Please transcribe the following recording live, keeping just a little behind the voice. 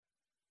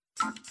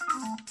What's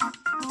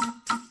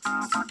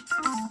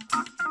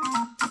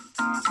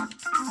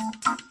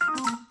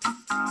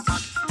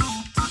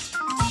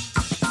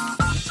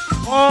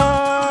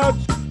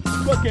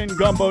cooking,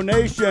 Gumbo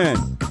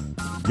Nation?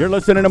 You're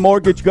listening to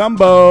Mortgage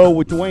Gumbo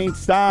with Dwayne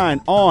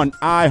Stein on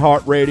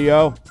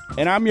iHeartRadio.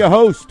 And I'm your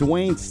host,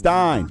 Dwayne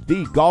Stein,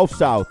 the Gulf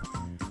South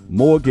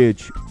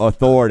Mortgage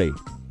Authority.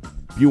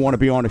 If you want to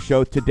be on the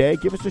show today,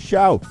 give us a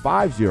shout,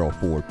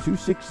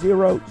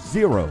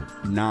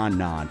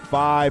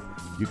 504-260-0995.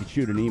 You can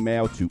shoot an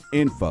email to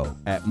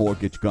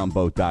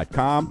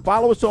info@mortgagegumbo.com.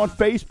 Follow us on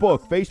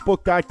Facebook,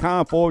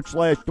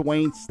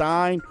 facebook.com/Dwayne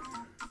Stein,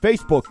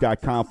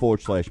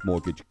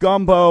 facebook.com/Mortgage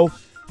Gumbo,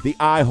 the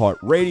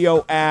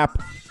iHeartRadio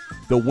app,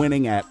 the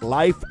Winning at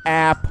Life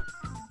app.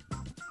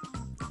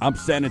 I'm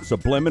sending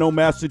subliminal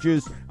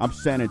messages. I'm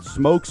sending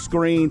smoke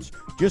screens.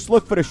 Just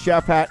look for the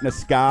chef hat in the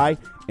sky,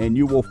 and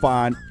you will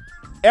find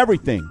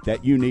everything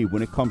that you need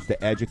when it comes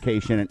to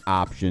education and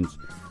options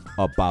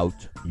about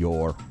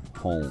your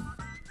home.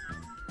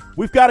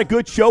 We've got a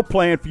good show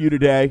planned for you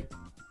today.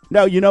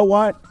 No, you know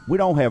what? We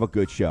don't have a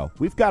good show.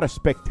 We've got a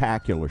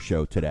spectacular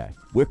show today.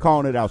 We're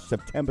calling it our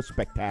September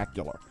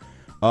Spectacular.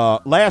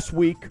 Last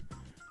week,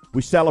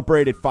 we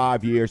celebrated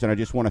 5 years, and I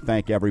just want to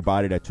thank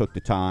everybody that took the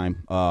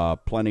time.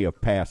 Plenty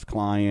of past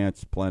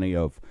clients, plenty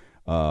of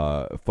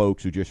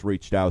folks who just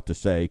reached out to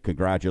say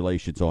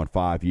congratulations on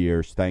 5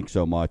 years. Thanks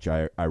so much.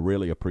 I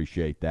really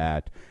appreciate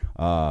that.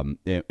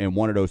 And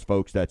one of those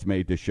folks that's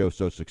made this show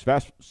so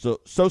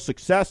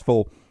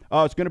successful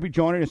is going to be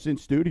joining us in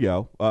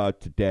studio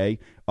today.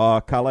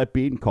 Colette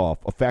Biedenkopf,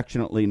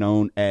 affectionately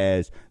known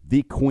as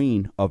the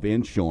Queen of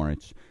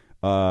Insurance.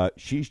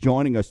 She's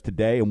joining us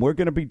today, and we're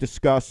going to be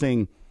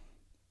discussing,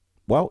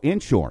 well,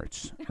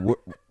 insurance.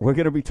 We're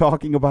going to be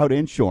talking about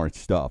insurance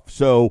stuff.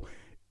 So,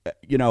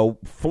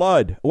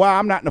 flood. Well,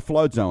 I'm not in a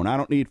flood zone. I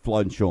don't need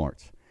flood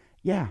insurance.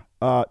 Yeah,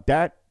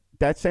 that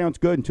sounds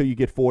good until you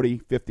get 40,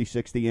 50,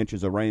 60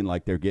 inches of rain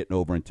like they're getting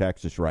over in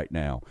Texas right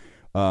now.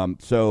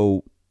 Unless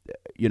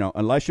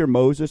you're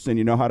Moses and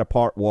you know how to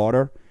part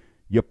water,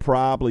 you're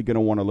probably going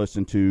to want to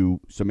listen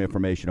to some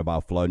information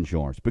about flood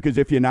insurance. Because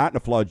if you're not in a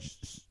flood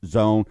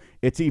zone,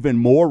 it's even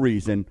more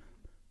reason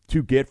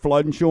to get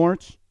flood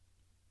insurance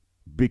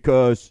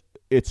because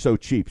it's so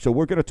cheap. So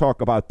we're going to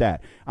talk about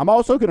that. I'm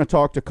also going to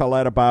talk to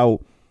Colette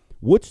about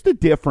what's the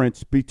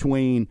difference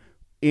between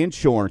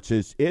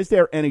insurances. Is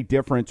there any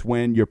difference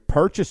when you're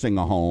purchasing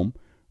a home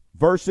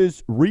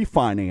versus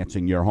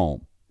refinancing your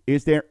home?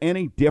 Is there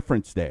any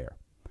difference there?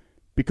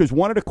 Because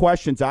one of the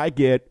questions I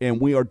get,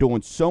 and we are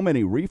doing so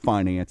many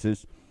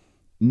refinances,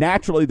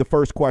 naturally the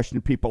first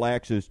question people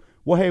ask is,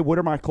 well, hey, what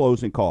are my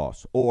closing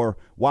costs? Or,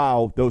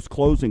 wow, those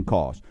closing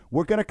costs.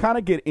 We're going to kind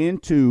of get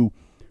into,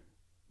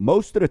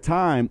 most of the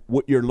time,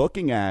 what you're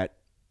looking at,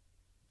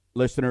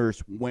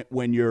 listeners,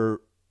 when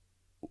you're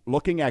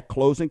looking at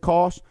closing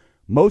costs,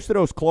 most of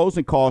those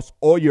closing costs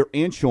are your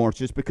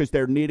insurances because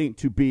they're needing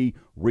to be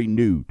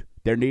renewed.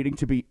 They're needing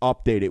to be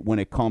updated when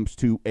it comes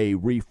to a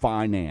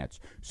refinance.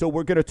 So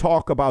we're going to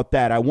talk about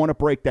that. I want to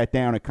break that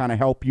down and kind of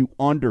help you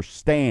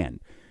understand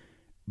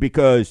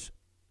because,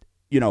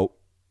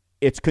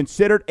 it's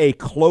considered a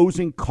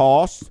closing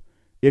cost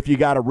if you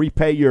got to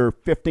repay your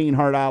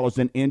 $1,500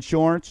 in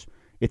insurance.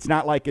 It's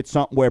not like it's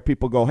something where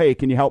people go, hey,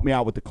 can you help me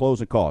out with the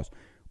closing costs?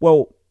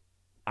 Well,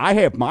 I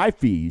have my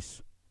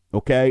fees,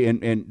 okay,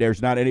 and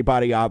there's not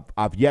anybody,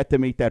 I've yet to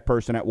meet that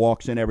person that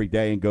walks in every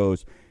day and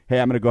goes, hey,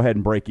 I'm going to go ahead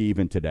and break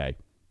even today.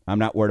 I'm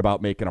not worried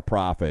about making a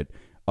profit.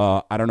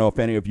 I don't know if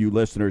any of you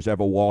listeners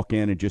ever walk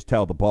in and just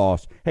tell the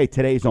boss, hey,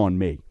 today's on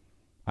me.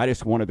 I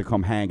just wanted to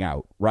come hang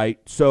out, right?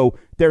 So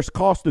there's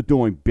cost of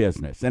doing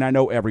business, and I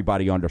know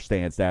everybody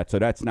understands that, so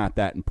that's not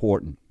that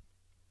important.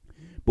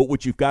 But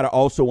what you've got to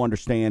also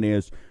understand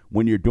is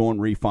when you're doing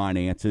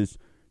refinances,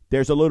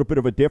 there's a little bit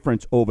of a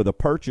difference over the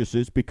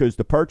purchases because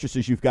the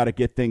purchases, you've got to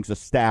get things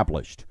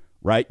established,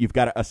 right? You've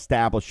got to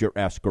establish your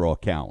escrow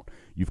account.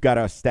 You've got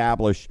to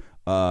establish,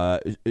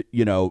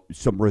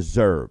 some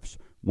reserves.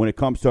 When it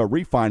comes to a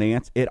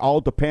refinance, it all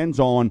depends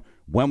on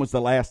when was the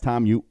last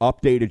time you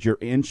updated your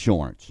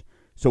insurance.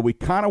 So we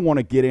kind of want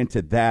to get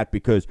into that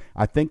because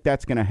I think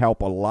that's going to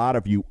help a lot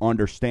of you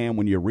understand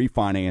when you're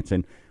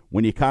refinancing.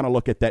 When you kind of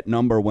look at that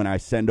number when I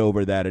send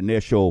over that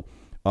initial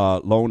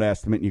loan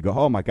estimate and you go,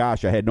 oh, my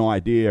gosh, I had no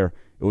idea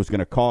it was going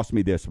to cost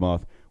me this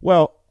month.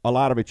 Well, a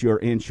lot of it's your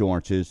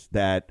insurances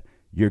that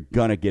you're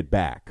going to get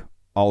back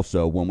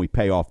also when we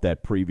pay off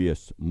that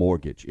previous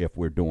mortgage if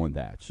we're doing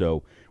that.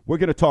 So we're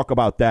going to talk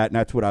about that, and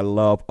that's what I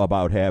love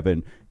about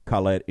having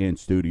Colette in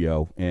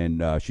studio.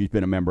 And she's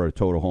been a member of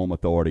Total Home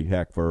Authority,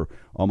 heck, for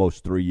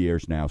almost 3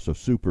 years now. So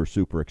super,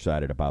 super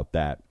excited about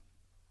that.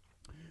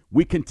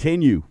 We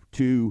continue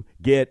to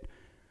get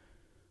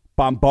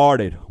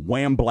bombarded,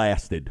 wham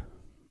blasted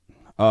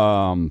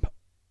on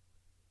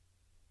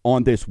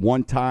this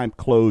one-time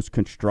close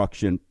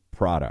construction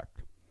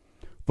product.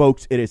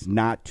 Folks, it is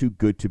not too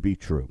good to be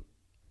true.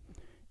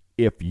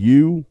 If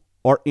you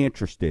are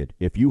interested,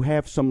 if you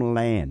have some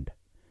land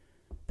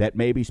that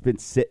maybe's been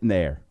sitting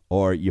there,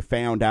 or you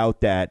found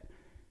out that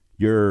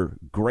your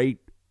great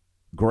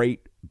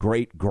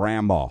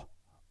great-great-grandma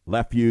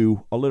left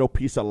you a little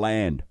piece of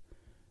land,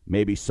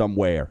 maybe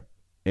somewhere,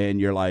 and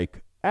you're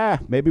like,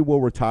 maybe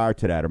we'll retire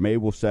to that, or maybe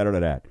we'll settle to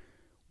that.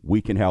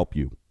 We can help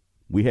you.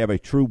 We have a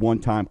true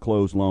one-time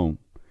close loan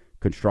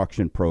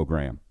construction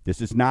program.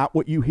 This is not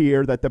what you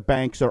hear that the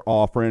banks are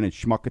offering and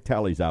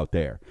schmuckatellis out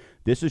there.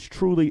 This is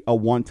truly a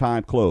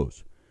one-time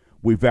close.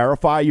 We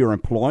verify your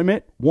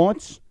employment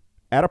once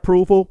at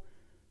approval,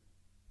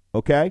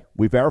 okay?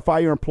 We verify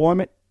your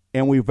employment,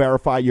 and we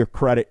verify your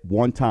credit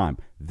one time.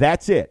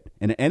 That's it.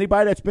 And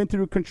anybody that's been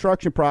through the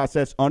construction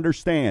process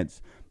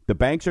understands the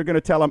banks are going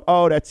to tell them,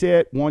 oh, that's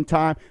it, one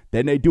time.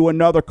 Then they do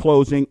another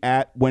closing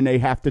at when they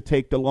have to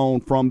take the loan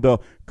from the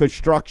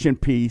construction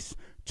piece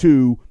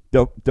to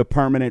the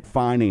permanent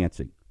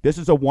financing. This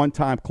is a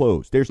one-time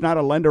close. There's not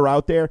a lender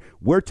out there.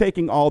 We're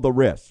taking all the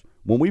risks.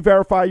 When we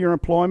verify your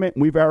employment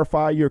and we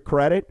verify your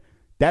credit,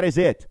 that is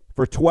it.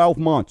 For 12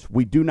 months,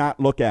 we do not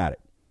look at it.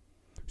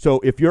 So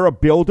if you're a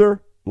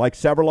builder, like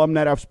several of them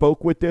that I've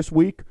spoke with this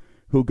week,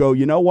 who go,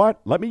 you know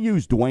what? Let me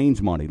use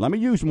Dwayne's money. Let me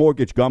use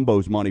Mortgage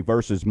Gumbo's money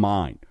versus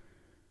mine.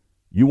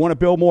 You want to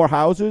build more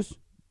houses?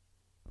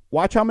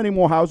 Watch how many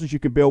more houses you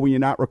can build when you're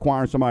not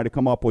requiring somebody to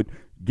come up with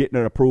getting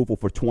an approval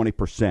for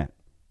 20%.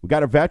 We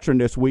got a veteran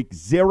this week,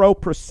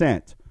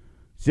 0%.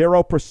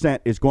 0%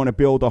 is going to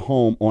build a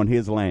home on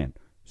his land.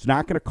 It's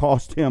not going to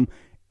cost him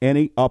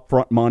any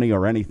upfront money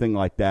or anything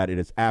like that. It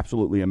is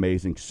absolutely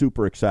amazing.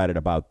 Super excited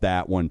about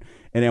that one.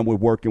 And then we're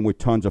working with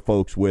tons of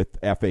folks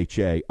with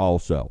FHA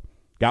also.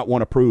 Got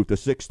one approved, a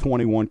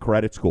 621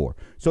 credit score.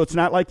 So it's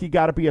not like you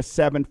got to be a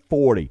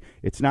 740.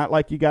 It's not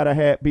like you got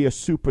to be a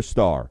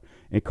superstar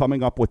and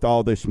coming up with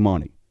all this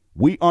money.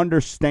 We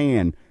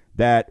understand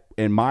that,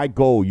 and my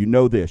goal, you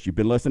know this, you've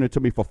been listening to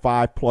me for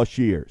 5+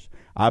 years.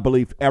 I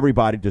believe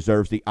everybody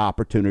deserves the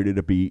opportunity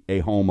to be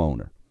a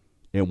homeowner,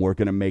 and we're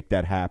going to make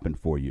that happen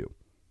for you,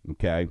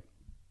 okay?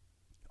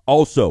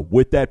 Also,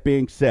 with that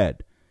being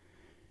said,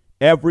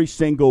 every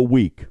single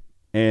week,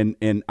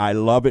 and I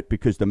love it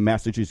because the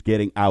message is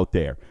getting out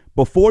there.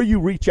 Before you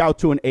reach out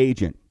to an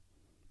agent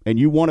and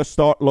you want to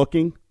start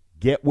looking,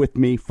 get with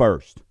me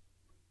first.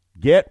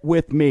 Get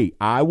with me.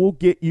 I will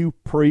get you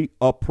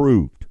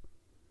pre-approved.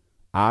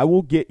 I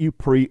will get you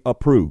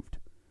pre-approved.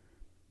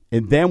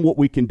 And then what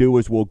we can do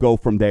is we'll go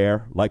from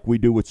there like we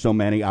do with so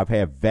many. I've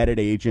had vetted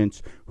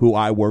agents who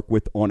I work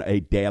with on a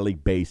daily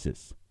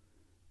basis.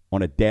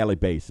 On a daily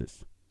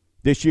basis.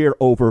 This year,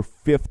 over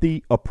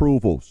 50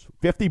 approvals,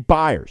 50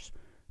 buyers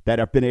that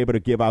I've been able to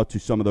give out to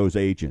some of those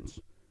agents.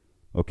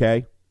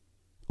 Okay?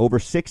 Over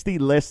 60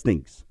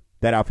 listings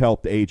that I've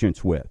helped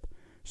agents with.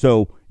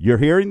 So you're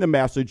hearing the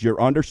message.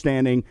 You're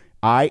understanding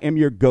I am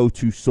your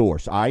go-to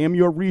source. I am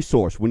your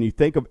resource. When you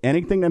think of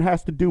anything that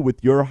has to do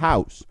with your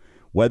house,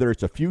 whether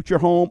it's a future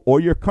home or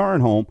your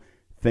current home,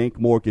 think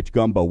Mortgage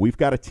Gumbo. We've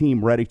got a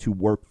team ready to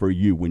work for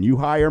you. When you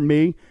hire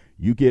me,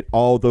 you get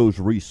all those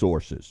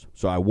resources.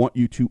 So I want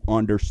you to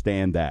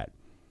understand that.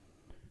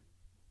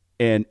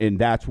 And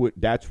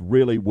that's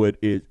really what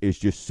is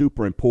just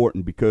super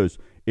important because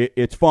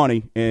it's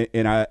funny.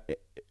 And I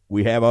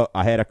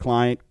had a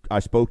client I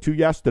spoke to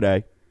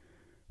yesterday,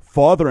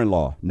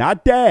 father-in-law,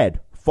 not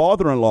dad,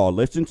 father-in-law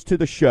listens to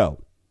the show.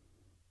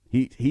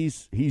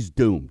 He's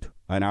doomed,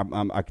 and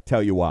I can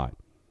tell you why.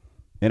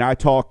 And I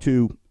talk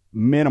to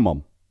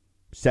minimum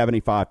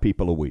 75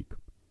 people a week.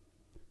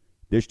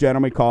 This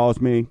gentleman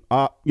calls me.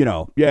 My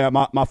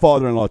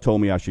father-in-law told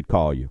me I should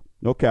call you.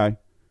 Okay,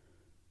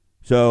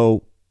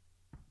 so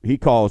he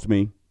calls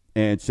me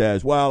and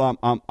says, "Well,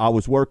 I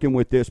was working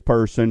with this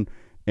person,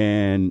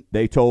 and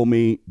they told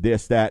me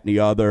this, that, and the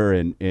other,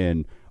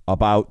 and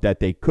about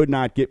that they could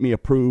not get me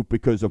approved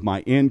because of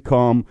my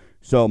income.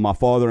 So my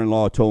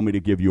father-in-law told me to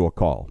give you a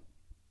call."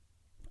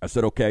 I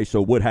said, "Okay,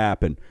 so what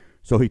happened?"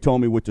 So he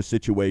told me what the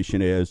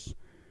situation is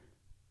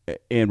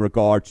in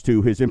regards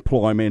to his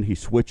employment. He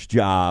switched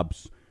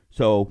jobs.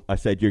 So I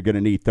said, "You're going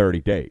to need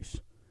 30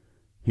 days.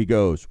 He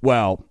goes,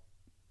 "Well,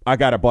 I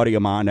got a buddy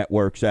of mine that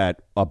works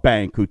at a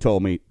bank who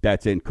told me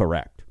that's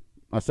incorrect."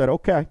 I said,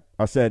 "Okay."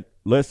 I said,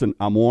 "Listen,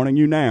 I'm warning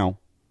you now.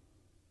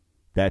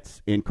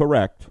 That's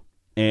incorrect.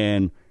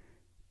 And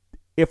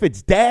if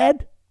it's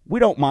dad,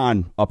 we don't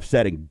mind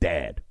upsetting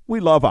dad.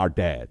 We love our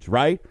dads,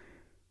 right?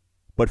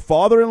 But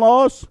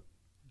father-in-laws,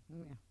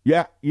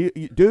 yeah,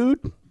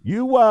 dude,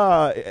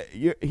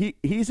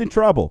 he's in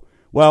trouble."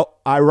 Well,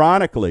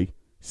 ironically,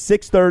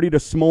 6:30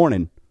 this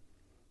morning,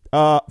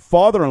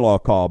 father-in-law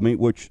called me,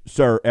 which,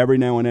 sir, every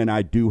now and then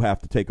I do have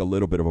to take a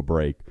little bit of a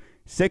break.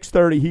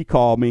 6:30 he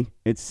called me.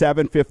 At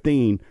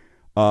 7:15,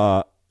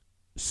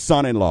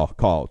 son-in-law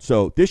called.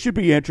 So this should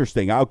be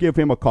interesting. I'll give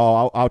him a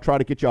call. I'll try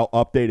to get y'all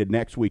updated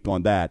next week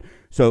on that.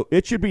 So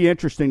it should be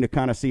interesting to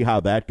kind of see how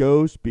that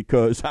goes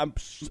because I'm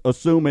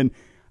assuming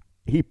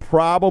he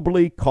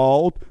probably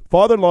called.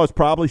 Father-in-law is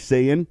probably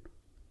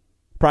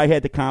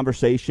had the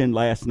conversation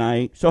last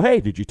night. So, hey,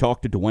 did you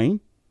talk to Dwayne?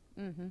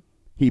 Mm-hmm.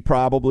 He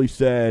probably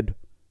said,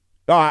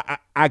 "Oh,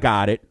 I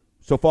got it."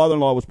 So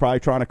father-in-law was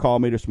probably trying to call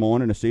me this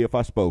morning to see if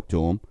I spoke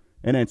to him.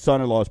 And then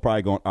son-in-law is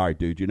probably going, "All right,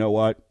 dude, you know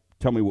what?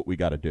 Tell me what we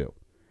got to do."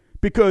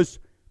 Because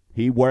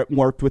He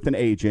worked with an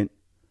agent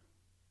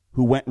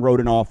who went and wrote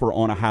an offer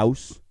on a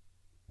house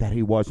that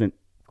he wasn't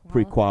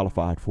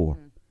pre-qualified for.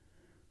 Mm-hmm.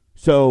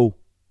 So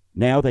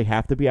now they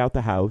have to be out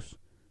the house.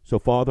 So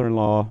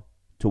father-in-law,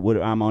 to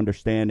what I'm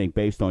understanding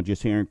based on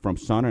just hearing from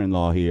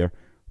son-in-law here,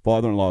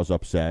 father-in-law's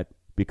upset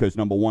because,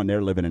 number one,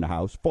 they're living in the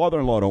house.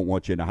 Father-in-law don't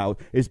want you in the house.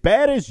 As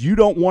bad as you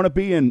don't want to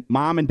be in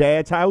mom and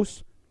dad's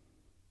house,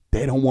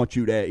 they don't want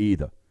you there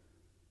either.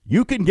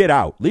 You can get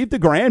out. Leave the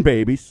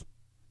grandbabies,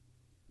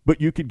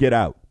 but you could get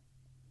out.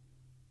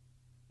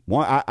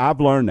 I've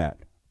learned that.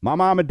 My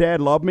mom and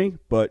dad love me,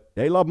 but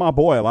they love my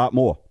boy a lot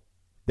more.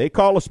 They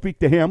call or speak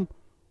to him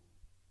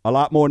a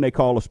lot more than they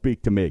call or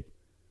speak to me.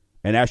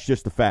 And that's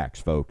just the facts,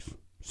 folks.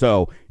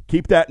 So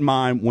keep that in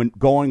mind when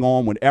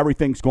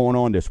everything's going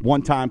on, this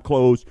one-time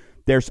close.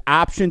 There's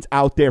options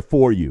out there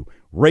for you.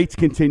 Rates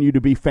continue to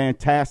be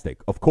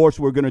fantastic. Of course,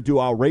 we're going to do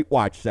our Rate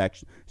Watch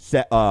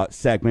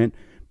segment,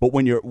 but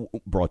when you're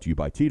brought to you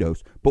by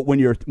Tito's. But when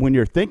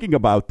you're thinking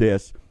about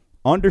this,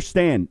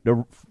 understand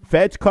the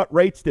Feds cut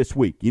rates this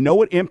week. You know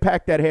what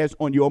impact that has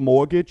on your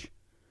mortgage?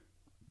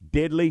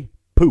 Diddly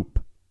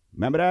poop.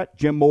 Remember that,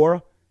 Jim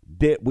Mora?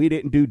 We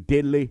didn't do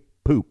diddly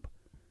poop.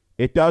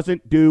 It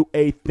doesn't do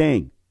a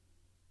thing.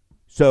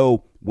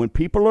 So when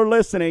people are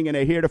listening and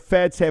they hear the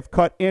Feds have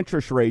cut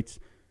interest rates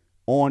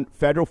on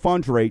federal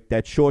funds rate,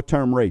 that's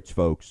short-term rates,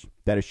 folks.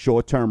 That is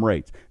short-term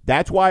rates.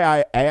 That's why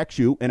I ask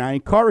you and I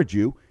encourage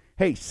you,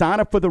 hey, sign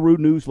up for the Root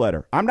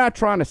newsletter. I'm not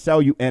trying to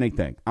sell you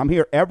anything. I'm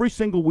here every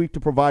single week to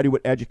provide you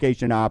with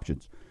education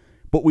options.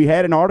 But we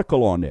had an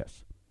article on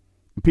this.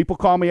 People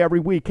call me every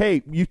week,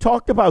 hey, you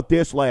talked about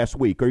this last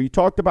week or you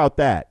talked about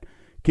that.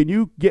 Can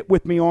you get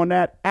with me on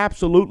that?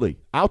 Absolutely.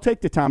 I'll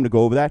take the time to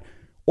go over that.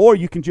 Or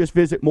you can just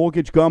visit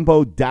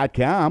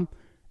mortgagegumbo.com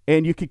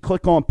and you can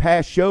click on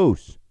past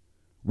shows.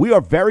 We are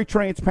very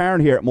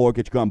transparent here at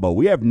Mortgage Gumbo.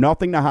 We have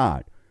nothing to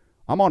hide.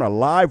 I'm on a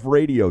live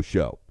radio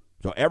show.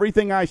 So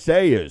everything I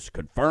say is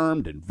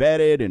confirmed and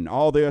vetted and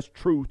all this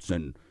truths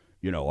and,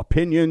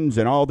 opinions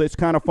and all this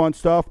kind of fun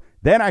stuff.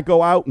 Then I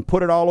go out and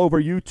put it all over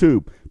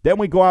YouTube. Then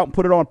we go out and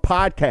put it on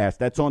podcast.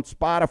 That's on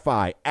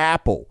Spotify,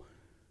 Apple.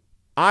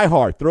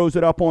 iHeart throws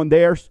it up on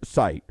their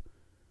site.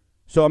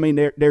 So,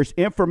 there's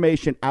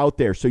information out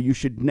there, so you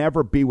should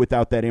never be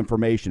without that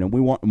information. And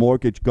we want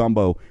Mortgage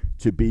Gumbo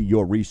to be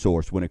your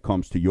resource when it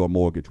comes to your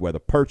mortgage, whether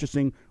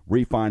purchasing,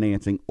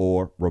 refinancing,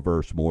 or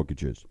reverse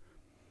mortgages.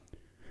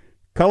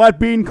 Colette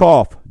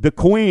Bienenhoff, the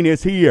queen,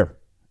 is here.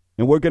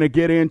 And we're going to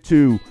get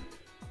into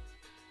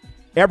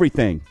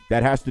everything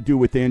that has to do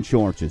with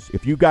insurances.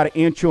 If you got an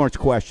insurance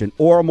question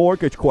or a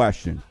mortgage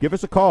question, give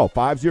us a call,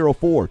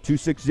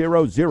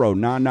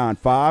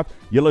 504-260-0995.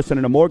 You're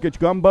listening to Mortgage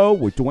Gumbo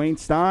with Dwayne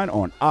Stein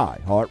on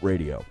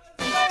iHeartRadio.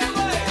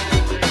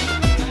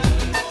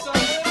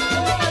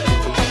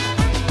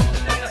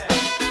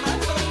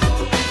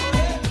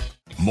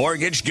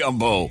 Mortgage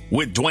Gumbo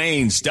with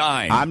Dwayne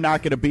Stein. I'm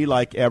not going to be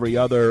like every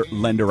other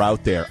lender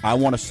out there. I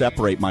want to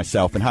separate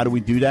myself. And how do we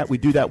do that? We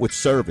do that with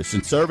service.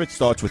 And service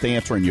starts with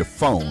answering your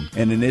phone.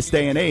 And in this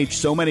day and age,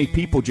 so many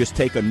people just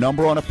take a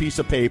number on a piece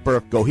of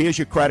paper, go, here's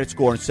your credit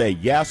score, and say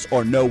yes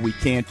or no, we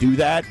can't do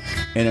that.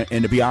 And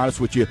to be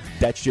honest with you,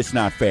 that's just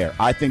not fair.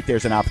 I think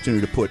there's an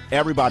opportunity to put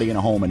everybody in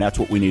a home, and that's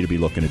what we need to be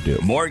looking to do.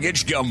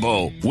 Mortgage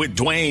Gumbo with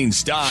Dwayne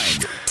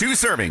Stein. 2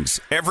 servings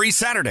every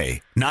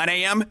Saturday, 9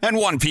 a.m. and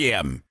 1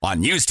 p.m. on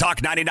News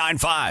Talk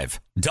 99.5,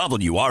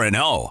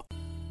 WRNO.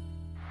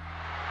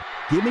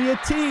 Give me a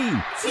T.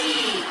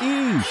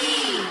 T-E-A-M.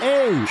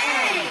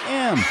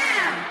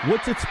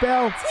 What's it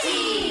spelled?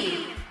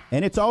 T.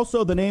 And it's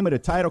also the name of the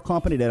title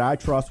company that I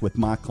trust with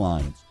my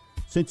clients.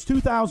 Since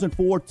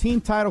 2004,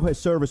 Team Title has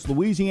serviced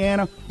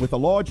Louisiana with a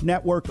large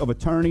network of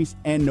attorneys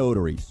and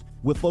notaries.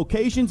 With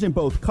locations in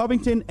both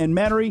Covington and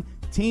Metairie,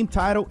 Team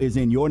Title is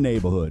in your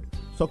neighborhood.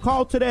 So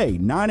call today,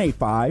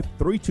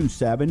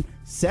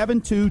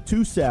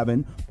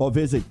 985-327-7227, or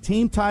visit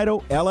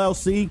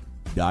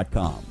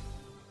teamtitlellc.com.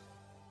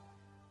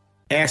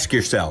 Ask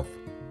yourself,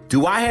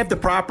 do I have the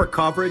proper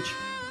coverage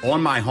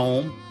on my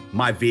home,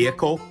 my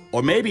vehicle,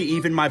 or maybe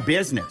even my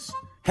business?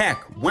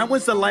 Heck, when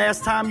was the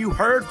last time you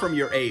heard from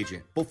your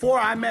agent? Before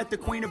I met the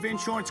Queen of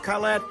Insurance,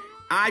 Colette,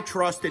 I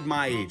trusted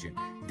my agent.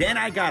 Then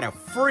I got a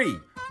free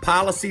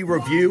policy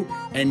review,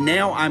 and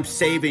now I'm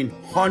saving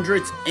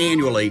hundreds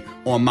annually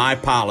on my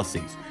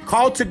policies.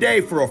 Call today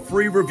for a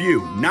free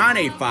review,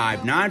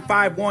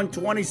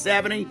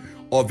 985-951-2070,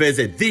 or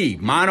visit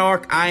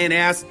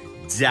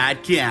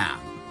themonarchins.com.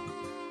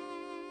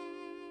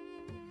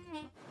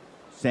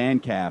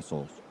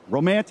 Sandcastles,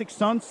 romantic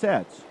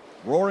sunsets,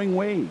 roaring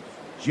waves,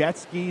 jet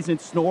skis and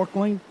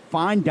snorkeling,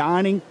 fine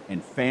dining,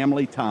 and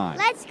family time.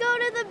 Let's go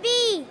to the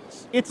beach.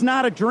 It's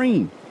not a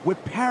dream.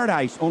 With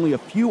paradise only a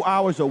few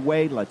hours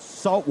away, let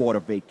saltwater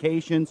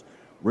vacations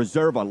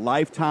reserve a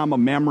lifetime of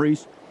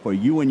memories for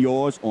you and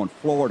yours on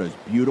Florida's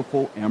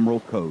beautiful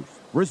Emerald Coast.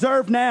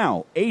 Reserve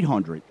now,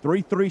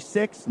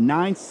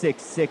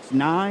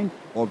 800-336-9669,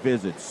 or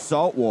visit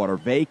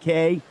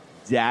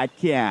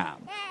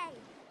saltwatervacay.com. Hey.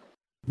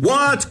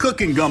 What's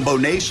cooking, Gumbo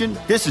Nation?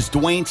 This is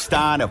Dwayne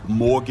Stein of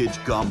Mortgage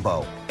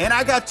Gumbo. And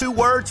I got 2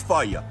 words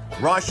for you.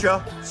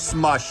 Russia,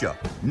 smusher.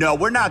 No,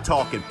 we're not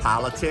talking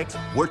politics.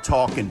 We're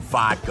talking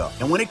vodka.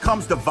 And when it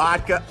comes to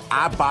vodka,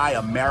 I buy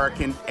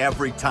American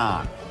every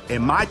time.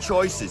 And my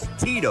choice is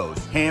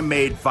Tito's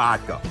Handmade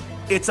Vodka.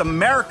 It's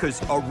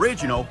America's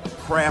original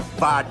craft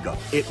vodka.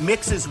 It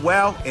mixes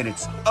well and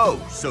it's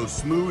oh so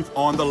smooth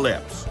on the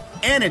lips.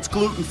 And it's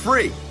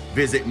gluten-free.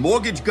 Visit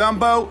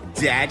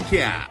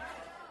mortgagegumbo.com.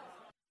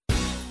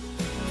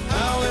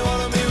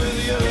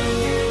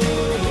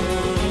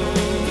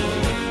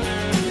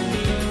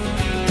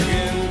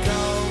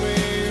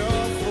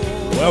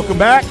 Welcome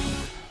back.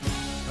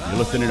 You're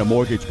listening to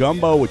Mortgage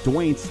Gumbo with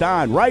Dwayne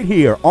Stein right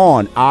here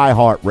on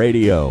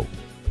iHeartRadio. If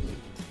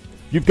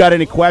you've got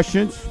any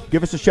questions,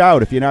 give us a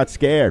shout if you're not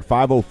scared.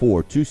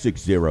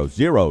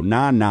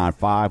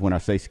 504-260-0995. When I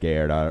say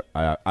scared,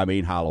 I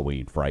mean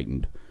Halloween,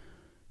 frightened.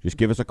 Just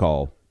give us a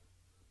call.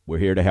 We're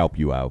here to help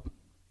you out.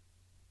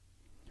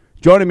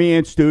 Joining me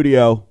in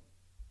studio,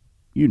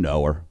 you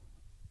know her.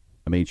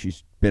 I mean,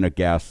 she's been a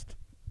guest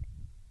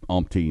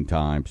umpteen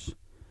times.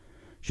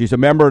 She's a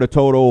member of the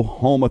Total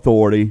Home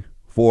Authority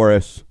for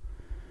us,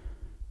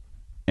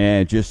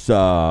 and just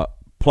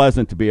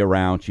pleasant to be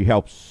around. She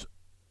helps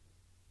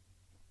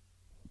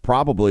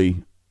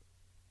probably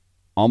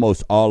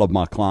almost all of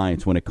my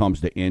clients when it comes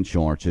to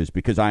insurances,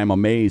 because I am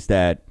amazed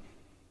at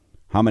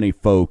how many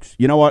folks.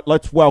 You know what?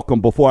 Let's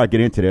welcome, before I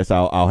get into this,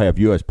 I'll have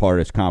you as part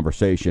of this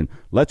conversation.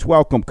 Let's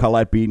welcome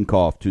Colette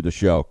Biedenkopf to the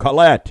show.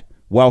 Colette,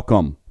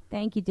 welcome.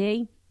 Thank you,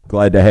 D.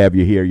 Glad to have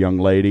you here, young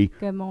lady.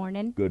 Good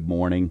morning. Good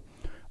morning.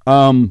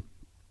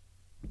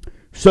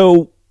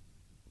 So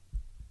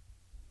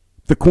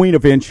the Queen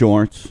of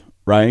Insurance,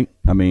 right?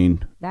 I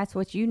mean, that's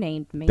what you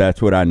named me.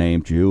 That's what I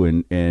named you,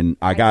 and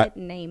I got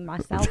didn't name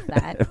myself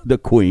that. the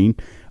Queen.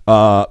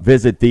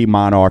 Visit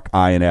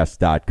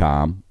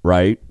themonarchins.com,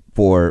 right,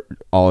 for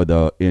all of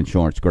the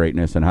insurance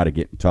greatness and how to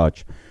get in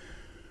touch.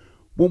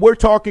 When we're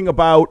talking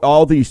about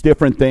all these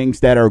different things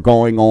that are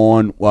going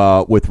on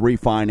with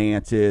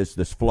refinances,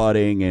 this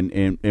flooding,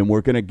 and we're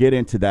going to get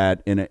into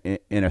that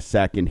in a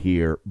second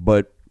here.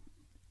 But,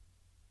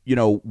 you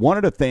know, one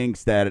of the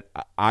things that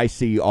I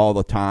see all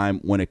the time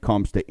when it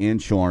comes to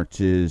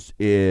insurances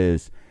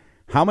is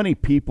how many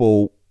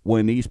people,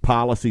 when these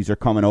policies are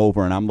coming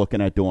over and I'm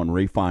looking at doing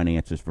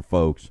refinances for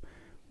folks,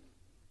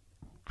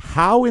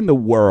 how in the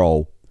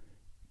world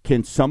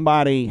can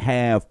somebody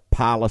have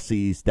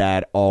policies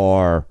that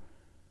are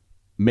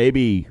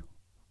maybe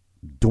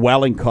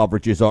dwelling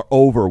coverages are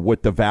over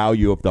what the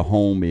value of the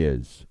home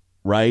is,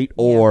 right?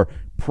 Yeah. Or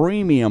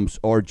premiums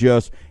are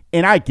just,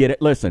 and I get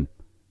it. Listen,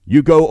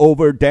 you go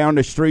over down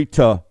the street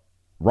to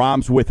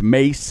rhymes with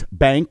Mace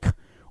Bank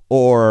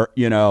or,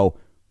 you know,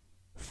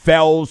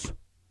 Fells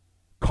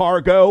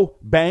Cargo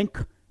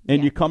Bank,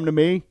 and you come to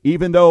me,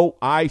 even though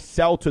I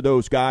sell to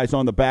those guys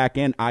on the back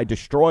end, I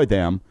destroy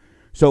them.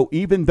 So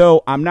even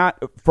though I'm not,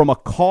 from a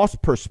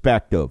cost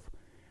perspective,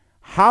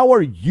 how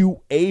are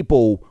you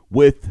able,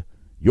 with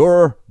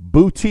your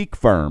boutique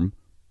firm,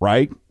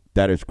 right,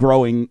 that is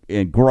growing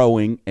and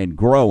growing and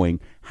growing,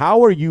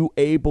 how are you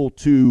able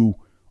to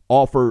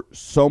offer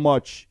so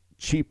much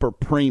cheaper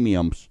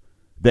premiums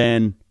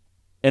than,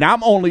 and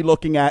I'm only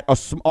looking at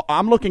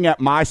I'm looking at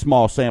my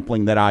small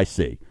sampling that I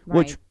see, right,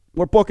 which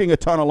we're booking a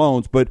ton of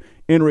loans, but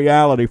in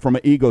reality, from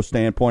an ego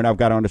standpoint, I've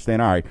got to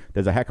understand, all right,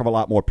 there's a heck of a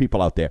lot more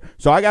people out there.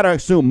 So I got to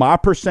assume my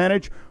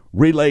percentage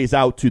relays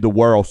out to the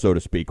world, so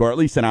to speak, or at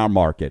least in our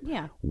market.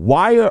 Yeah.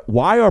 Why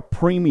are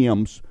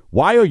premiums,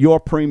 why are your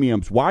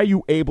premiums, why are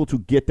you able to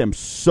get them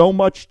so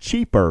much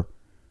cheaper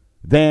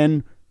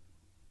than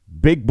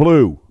Big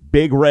Blue,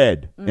 Big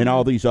Red, and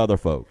all these other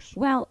folks?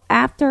 Well,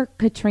 after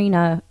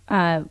Katrina,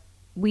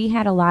 we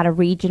had a lot of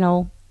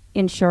regional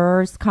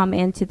insurers come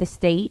into the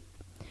state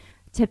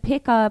to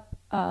pick up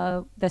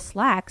the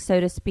slack, so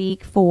to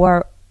speak,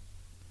 for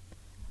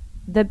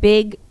the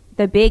big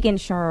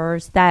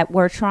insurers that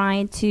were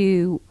trying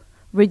to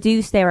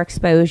reduce their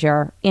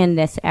exposure in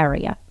this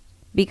area,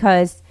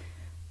 because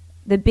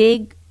the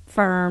big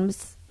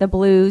firms, the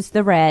Blues,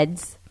 the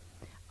Reds,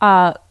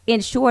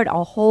 insured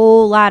a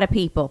whole lot of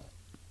people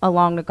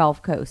along the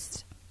Gulf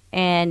Coast.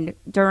 And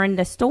during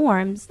the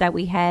storms that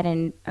we had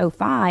in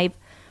 2005,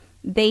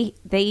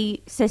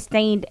 they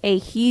sustained a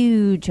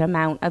huge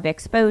amount of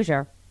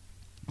exposure.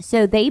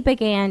 So they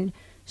began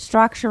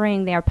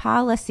structuring their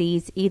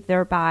policies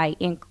either by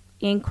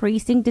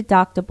increasing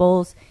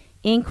deductibles,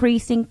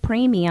 increasing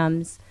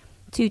premiums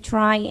to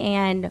try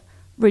and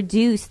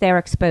reduce their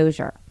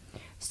exposure.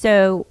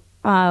 So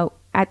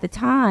at the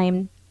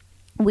time,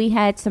 we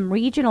had some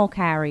regional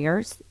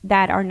carriers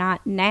that are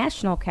not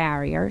national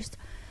carriers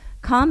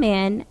come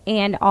in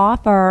and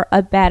offer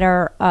a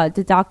better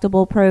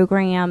deductible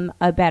program,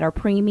 a better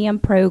premium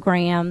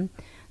program,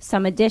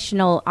 some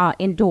additional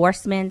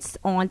endorsements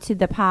onto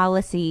the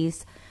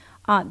policies.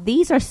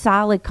 These are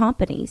solid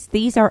companies.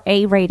 These are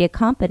A-rated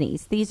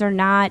companies. These are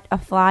not a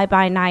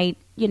fly-by-night,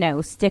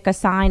 stick a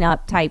sign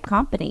up type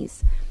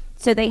companies.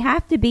 So they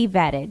have to be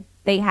vetted.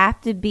 They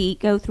have to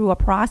go through a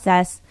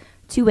process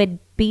to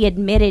be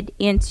admitted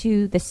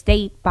into the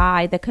state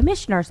by the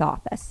commissioner's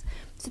office.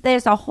 So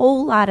there's a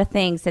whole lot of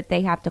things that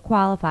they have to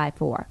qualify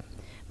for.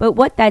 But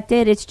what that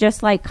did, it's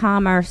just like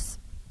commerce.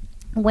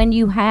 When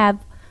you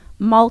have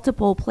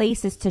multiple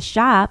places to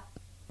shop,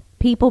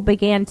 people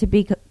began to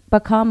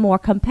become more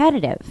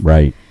competitive.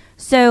 Right.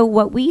 So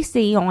what we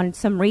see on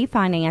some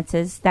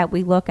refinances that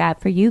we look at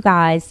for you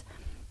guys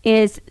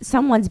is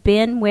someone's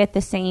been with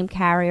the same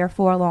carrier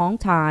for a long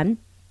time,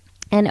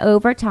 and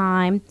over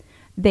time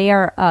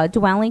their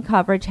dwelling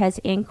coverage has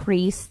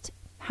increased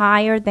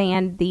higher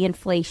than the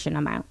inflation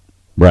amount.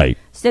 Right.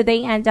 So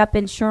they end up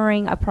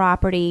insuring a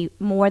property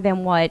more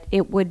than what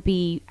it would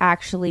be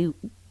actually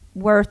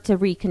worth to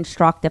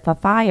reconstruct if a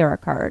fire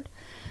occurred.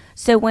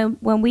 So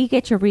when we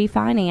get your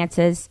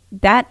refinances,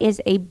 that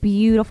is a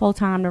beautiful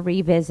time to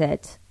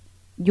revisit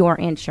your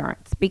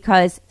insurance,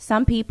 because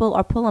some people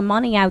are pulling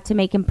money out to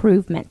make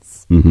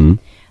improvements. Mm-hmm.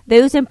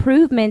 Those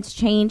improvements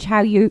change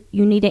how you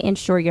need to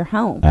insure your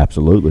home.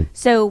 Absolutely.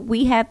 So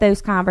we have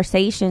those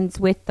conversations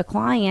with the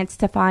clients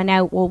to find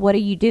out, well, what are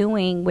you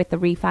doing with the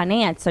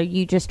refinance? Are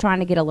you just trying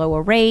to get a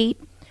lower rate?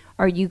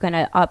 Are you going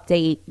to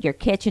update your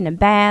kitchen and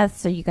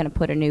baths? Are you going to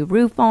put a new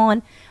roof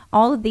on?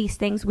 All of these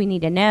things we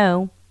need to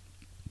know,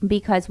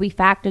 because we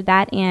factor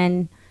that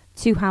in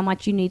to how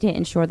much you need to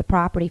insure the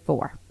property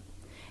for.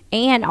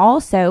 And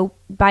also,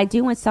 by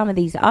doing some of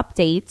these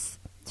updates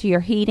to your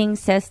heating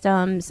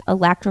systems,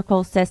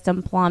 electrical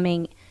system,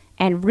 plumbing,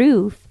 and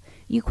roof,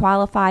 you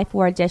qualify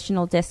for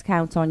additional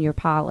discounts on your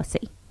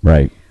policy.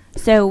 Right.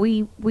 So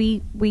we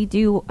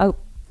do a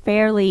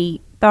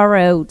fairly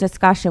thorough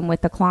discussion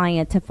with the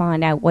client to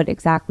find out what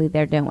exactly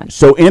they're doing.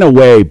 So in a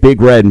way,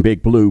 Big Red and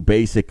Big Blue,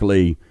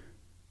 basically,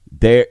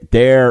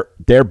 their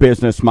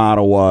business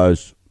model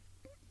was,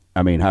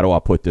 I mean, how do I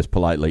put this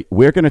politely?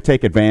 We're going to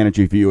take advantage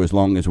of you as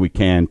long as we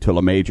can till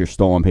a major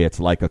storm hits,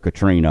 like a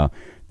Katrina.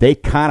 They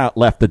kind of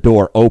left the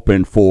door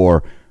open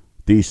for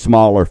these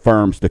smaller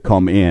firms to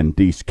come in,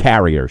 these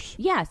carriers.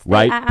 Yes,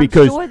 right? I'm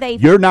because sure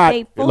you're not.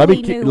 Let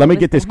me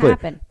get this clear.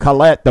 Happen.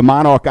 Colette, the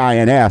Monarch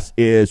INS,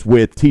 is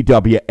with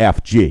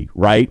TWFG,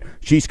 right?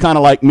 She's kind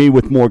of like me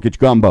with Mortgage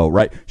Gumbo,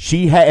 right?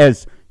 She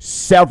has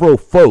several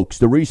folks.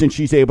 The reason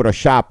she's able to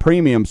shop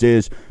premiums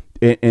is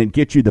and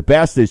get you the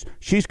best is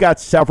she's got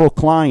several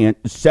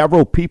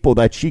people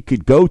that she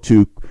could go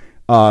to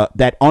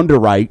that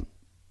underwrite,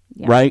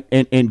 yeah, right,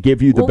 and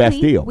give you the best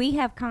deal. We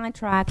have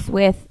contracts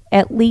with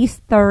at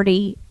least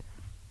 30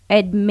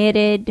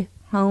 admitted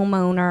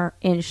homeowner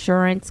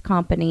insurance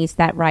companies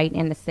that write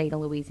in the state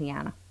of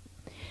Louisiana.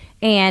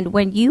 And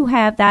when you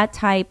have that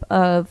type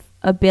of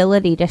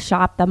ability to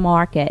shop the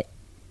market,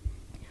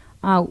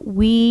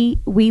 we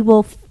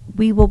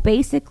will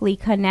basically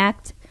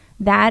connect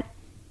that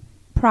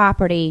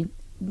property,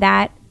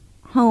 that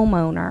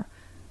homeowner,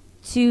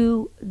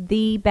 to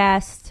the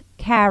best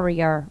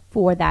carrier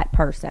for that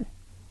person.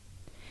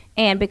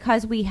 And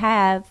because we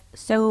have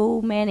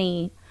so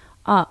many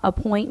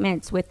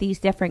appointments with these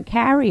different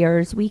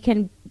carriers, we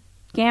can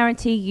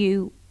guarantee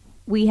you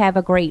we have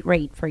a great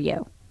rate for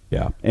you.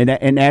 Yeah, and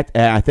that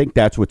I think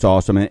that's what's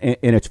awesome, and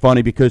it's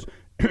funny because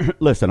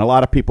listen, a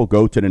lot of people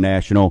go to the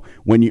national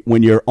when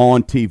you're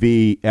on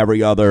TV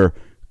every other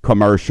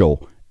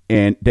commercial,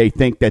 and they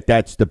think that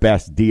that's the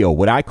best deal.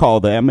 What I call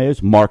them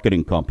is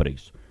marketing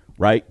companies,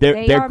 right?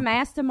 They are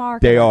master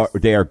marketers.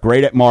 They are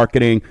great at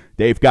marketing.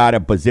 They've got a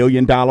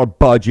bazillion-dollar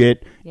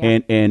budget, yeah,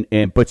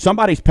 and but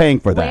somebody's paying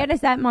for that. Where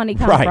does that money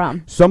come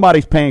from?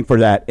 Somebody's paying for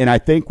that, and I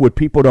think what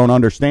people don't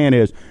understand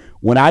is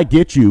when I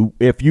get you,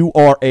 if you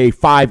are a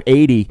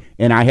 580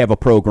 and I have a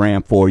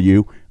program for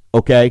you,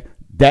 okay,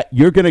 that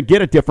you're going to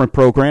get a different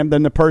program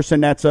than the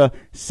person that's a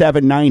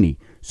 790.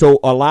 So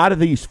a lot of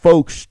these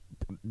folks,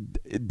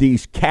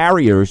 these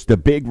carriers, the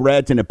Big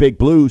Reds and the Big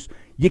Blues,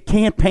 you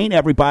can't paint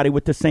everybody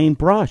with the same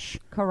brush.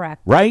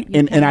 Correct. Right?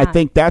 And I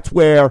think that's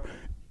where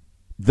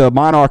the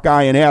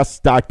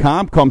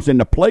monarchins.com comes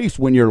into place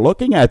when you're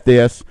looking at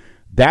this.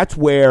 That's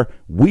where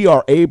we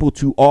are able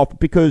to offer,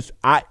 because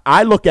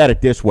I look at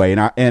it this way,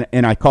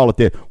 and I call it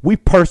this. We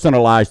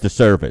personalize the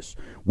service.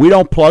 We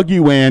don't plug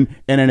you in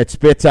and then it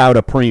spits out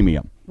a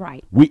premium.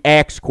 Right. We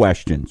ask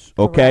questions,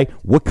 okay?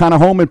 Correct. What kind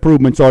of home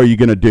improvements are you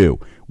going to do?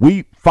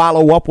 We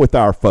follow up with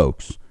our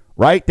folks,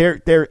 right?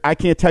 I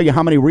can't tell you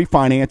how many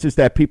refinances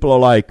that people are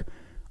like,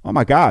 oh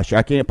my gosh,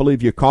 I can't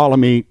believe you're calling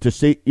me to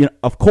see. You know,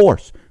 of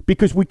course,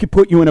 because we could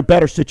put you in a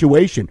better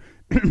situation.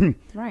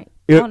 Right.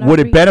 Would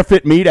it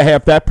benefit me to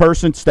have that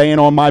person staying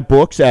on my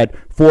books at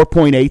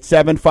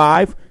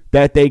 4.875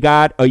 that they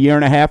got a year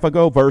and a half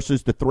ago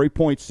versus the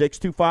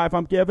 3.625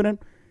 I'm giving them?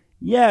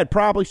 Yeah,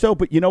 probably so.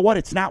 But you know what?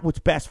 It's not what's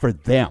best for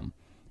them.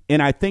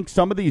 And I think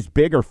some of these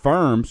bigger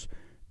firms,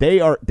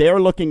 they're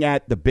looking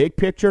at the big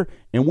picture,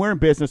 and we're in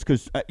business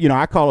because,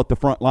 I call it the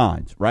front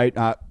lines, right?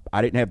 I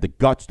didn't have the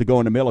guts to go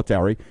in the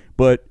military,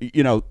 but,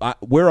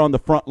 we're on the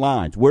front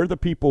lines. We're the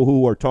people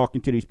who are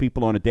talking to these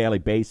people on a daily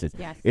basis.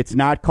 Yes. It's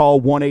not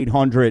call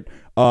 1-800,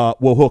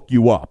 we'll hook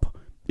you up.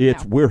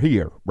 It's No. we're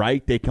here,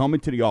 right? They come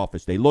into the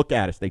office, they look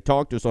at us, they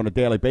talk to us on a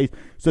daily basis.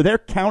 So they're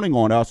counting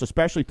on us,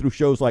 especially through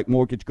shows like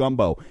Mortgage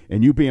Gumbo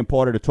and you being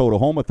part of the Total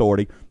Home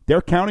Authority.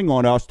 They're counting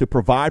on us to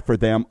provide for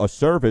them a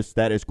service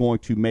that is going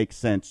to make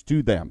sense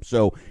to them.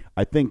 So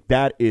I think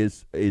that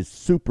is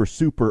super,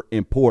 super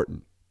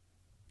important.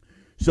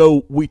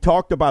 So we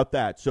talked about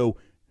that. So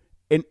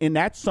and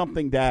that's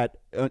something that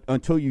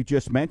until you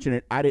just mentioned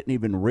it, I didn't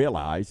even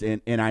realize.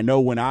 And I know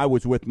when I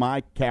was with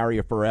my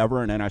carrier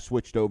forever and then I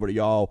switched over to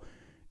y'all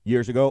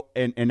years ago,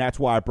 and that's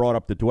why I brought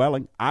up the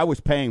dwelling, I was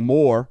paying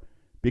more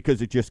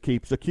because it just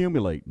keeps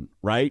accumulating,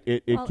 right?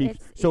 It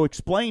keeps. So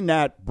explain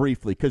that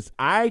briefly, because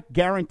I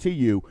guarantee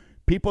you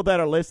people that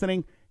are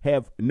listening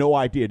have no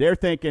idea. They're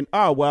thinking,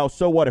 oh, well,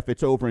 so what if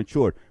it's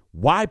overinsured?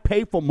 Why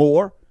pay for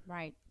more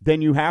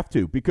than you have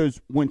to? Because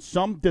when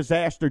some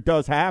disaster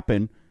does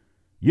happen,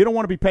 you don't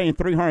want to be paying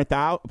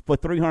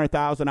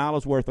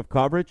 $300,000 worth of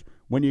coverage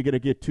when you're going to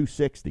get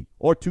 $260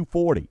 or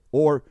 $240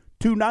 or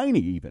 $290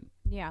 even.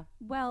 Yeah.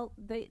 Well,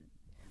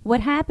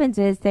 what happens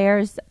is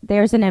there's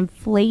an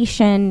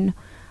inflation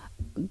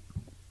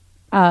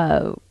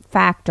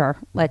factor,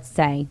 let's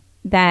say,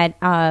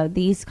 that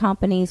these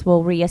companies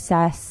will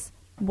reassess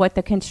what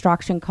the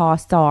construction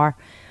costs are,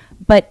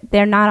 but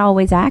they're not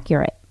always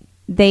accurate.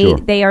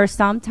 They are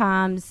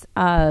sometimes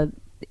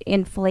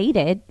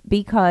inflated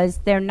because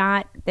they're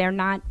not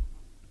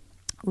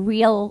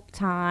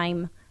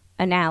real-time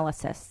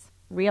analysis.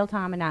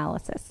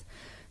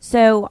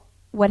 So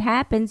what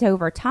happens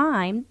over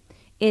time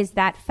is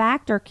that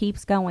factor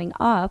keeps going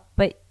up,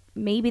 but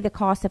maybe the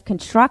cost of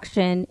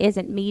construction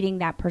isn't meeting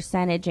that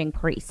percentage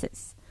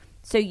increases.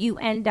 So you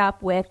end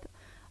up with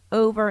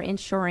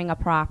over-insuring a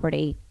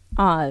property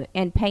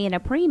and paying a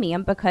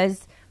premium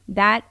because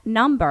that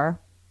number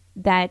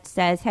that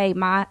says, hey,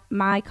 my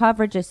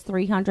coverage is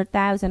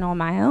 $300,000 on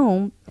my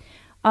home,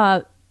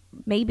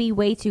 may be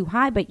way too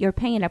high, but you're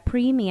paying a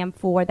premium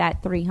for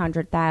that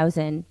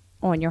 $300,000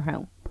 on your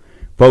home.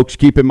 Folks,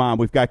 keep in mind,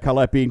 we've got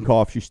Colette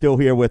Beancoff. She's still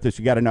here with us.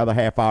 You got another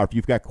half hour. If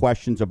you've got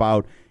questions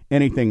about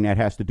anything that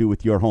has to do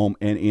with your home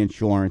and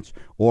insurance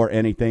or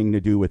anything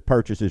to do with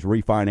purchases,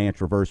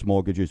 refinance, reverse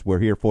mortgages, we're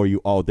here for you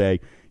all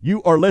day.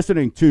 You are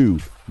listening to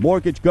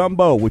Mortgage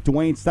Gumbo with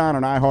Dwayne Stein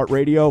on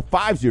iHeartRadio,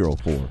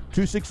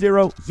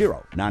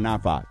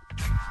 504-260-0995.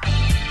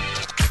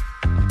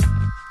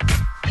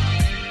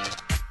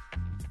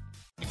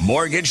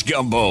 Mortgage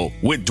Gumbo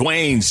with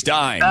Dwayne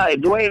Stein. Hi,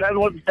 Dwayne, I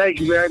want to thank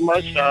you very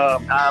much.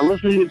 I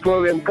listened to your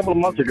program a couple of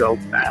months ago.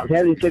 I was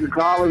having to take a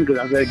call in because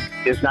I said,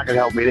 it's not going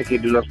to help me. They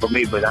can't do this for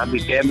me, but I'd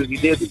be damned if you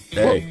didn't.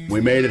 Hey, we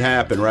made it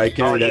happen, right,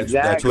 Ken?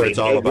 That's what it's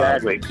all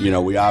about. You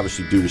know, we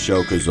obviously do the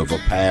show because of a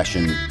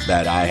passion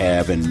that I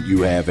have and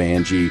you have,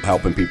 Angie,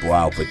 helping people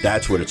out, but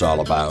that's what it's all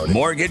about.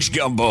 Mortgage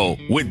Gumbo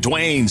with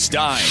Dwayne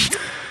Stein.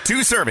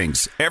 2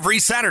 servings every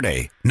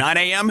Saturday, 9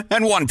 a.m.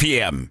 and 1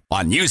 p.m.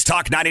 on News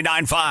Talk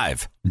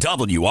 99.5,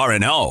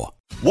 WRNO.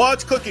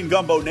 What's cooking,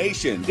 Gumbo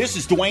Nation? This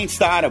is Dwayne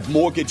Stein of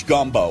Mortgage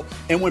Gumbo.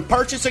 And when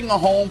purchasing a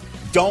home,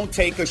 don't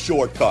take a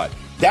shortcut.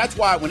 That's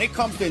why when it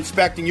comes to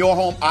inspecting your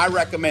home, I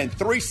recommend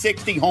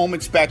 360 Home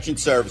Inspection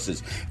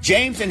Services.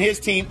 James and his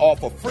team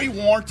offer free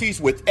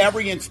warranties with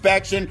every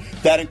inspection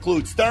that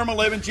includes thermal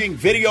imaging,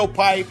 video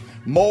pipe,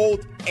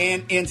 mold,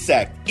 and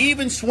insect,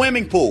 even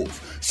swimming pools.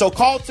 So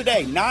call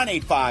today,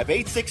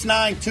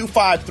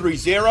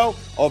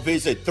 985-869-2530, or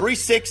visit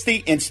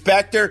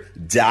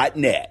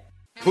 360inspector.net.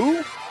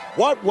 Who?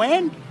 What?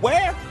 When?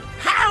 Where?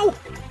 How?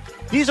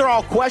 These are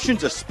all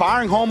questions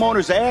aspiring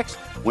homeowners ask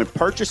when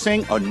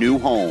purchasing a new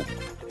home.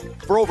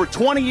 For over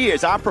 20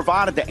 years, I've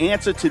provided the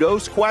answer to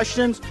those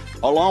questions,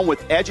 along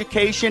with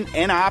education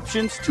and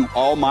options to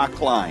all my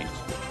clients.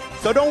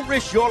 So don't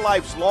risk your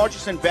life's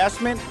largest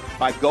investment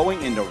by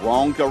going in the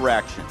wrong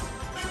direction.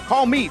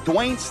 Call me,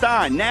 Dwayne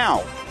Stein,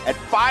 now at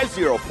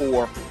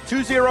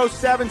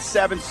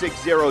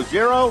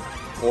 504-207-7600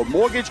 or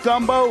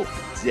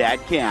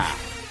mortgagegumbo.com.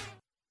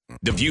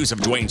 The views of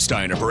Dwayne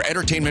Stein are for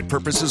entertainment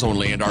purposes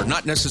only and are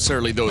not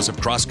necessarily those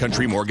of Cross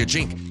Country Mortgage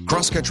Inc.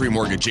 Cross Country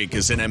Mortgage Inc.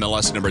 is in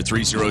MLS number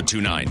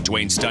 3029.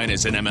 Dwayne Stein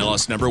is in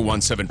MLS number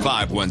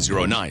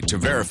 175109. To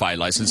verify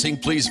licensing,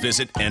 please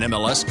visit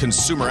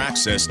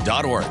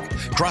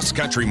nmlsconsumeraccess.org. Cross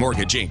Country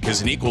Mortgage Inc.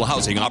 is an equal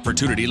housing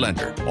opportunity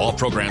lender. All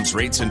programs,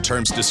 rates, and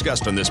terms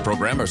discussed on this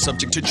program are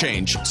subject to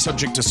change,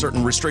 subject to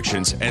certain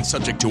restrictions, and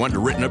subject to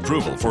underwritten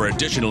approval. For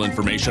additional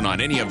information on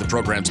any of the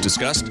programs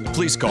discussed,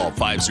 please call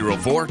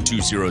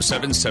 504-207-7607.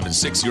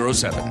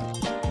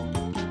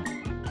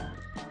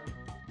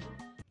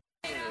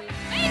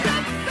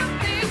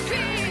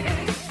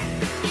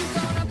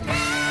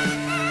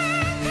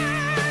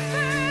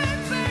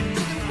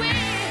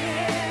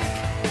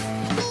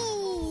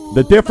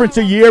 The difference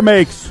a year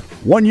makes.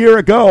 1 year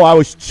ago, I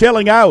was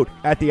chilling out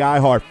at the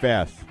iHeart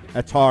Fest.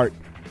 That's Heart.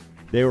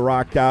 They were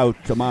rocked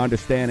out, to my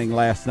understanding,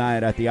 last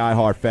night at the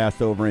iHeart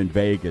Fest over in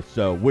Vegas.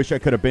 So, wish I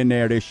could have been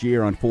there this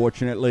year,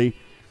 unfortunately.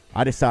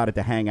 I decided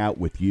to hang out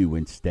with you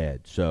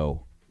instead.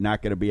 So,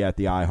 not going to be at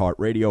the iHeart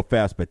Radio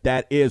Fest, but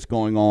that is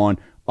going on.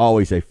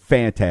 Always a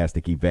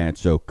fantastic event.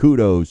 So,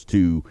 kudos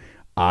to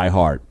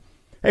iHeart.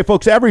 Hey,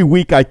 folks, every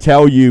week I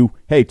tell you,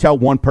 hey, tell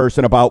one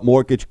person about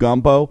Mortgage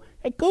Gumbo.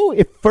 Hey, go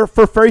for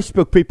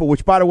Facebook people,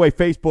 which, by the way,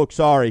 Facebook,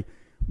 sorry,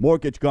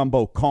 Mortgage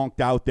Gumbo conked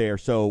out there.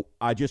 So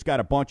I just got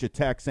a bunch of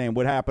texts saying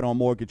what happened on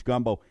Mortgage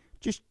Gumbo.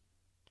 Just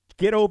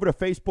get over to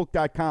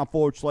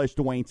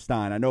facebook.com/Dwayne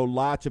Stein. I know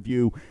lots of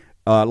you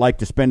like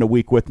to spend a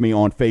week with me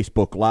on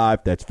Facebook Live.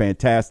 That's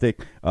fantastic.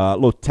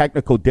 Little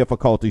technical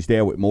difficulties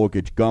there with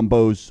Mortgage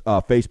Gumbo's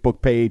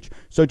Facebook page.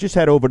 So just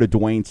head over to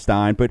Dwayne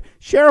Stein. But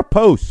share a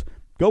post.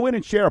 Go in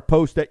and share a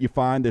post that you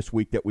find this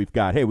week that we've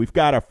got. Hey, we've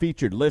got a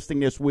featured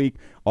listing this week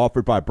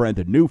offered by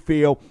Brendan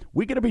Newfield.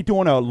 We're going to be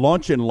doing a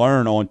lunch and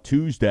learn on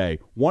Tuesday,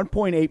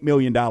 $1.8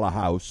 million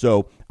house.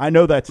 So I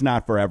know that's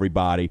not for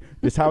everybody.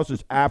 This house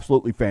is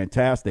absolutely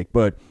fantastic.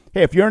 But,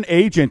 hey, if you're an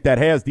agent that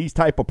has these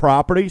type of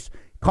properties,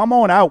 come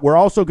on out. We're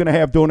also going to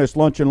have doing this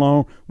lunch and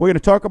learn. We're going to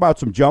talk about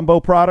some jumbo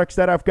products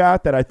that I've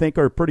got that I think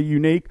are pretty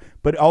unique.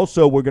 But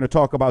also we're going to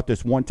talk about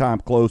this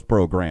one-time close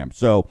program.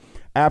 So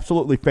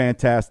absolutely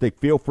fantastic.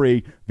 Feel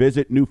free.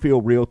 Visit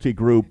Newfield Realty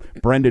Group,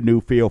 Brendan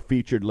Newfield,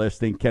 featured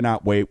listing.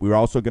 Cannot wait. We're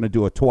also going to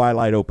do a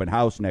Twilight open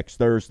house next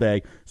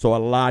Thursday. So a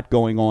lot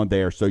going on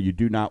there. So you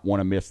do not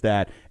want to miss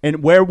that.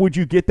 And where would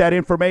you get that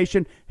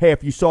information? Hey,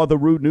 if you saw the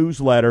Root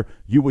newsletter,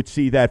 you would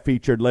see that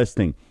featured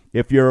listing.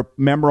 If you're a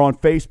member on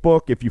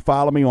Facebook, if you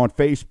follow me on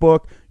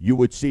Facebook, you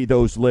would see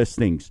those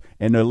listings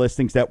and the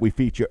listings that we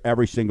feature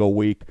every single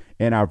week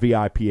and our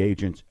VIP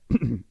agents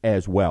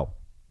as well.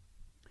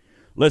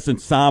 Listen,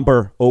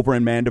 somber over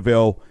in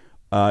Mandeville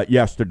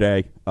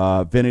yesterday.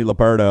 Vinny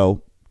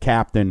Liberto,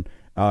 captain,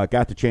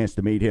 got the chance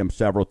to meet him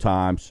several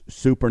times.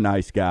 Super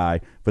nice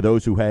guy. For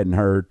those who hadn't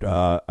heard,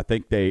 I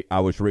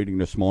was reading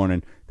this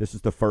morning, this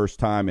is the first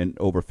time in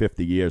over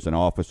 50 years an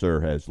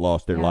officer has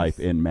lost their life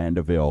in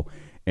Mandeville.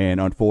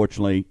 And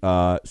unfortunately,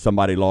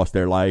 somebody lost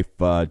their life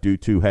due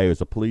to, it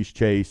was a police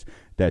chase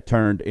that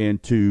turned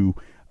into,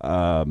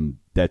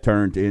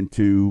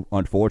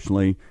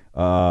 unfortunately,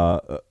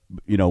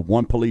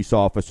 one police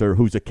officer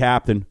who's a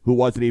captain who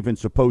wasn't even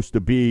supposed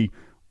to be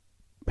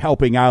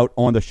helping out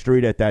on the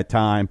street at that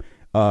time,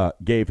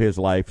 gave his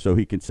life so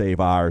he can save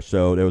ours.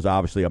 So there was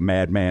obviously a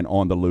madman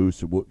on the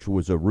loose, which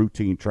was a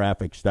routine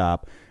traffic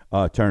stop,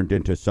 turned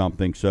into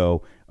something.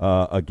 So,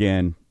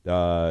 again,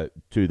 to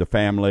the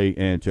family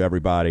and to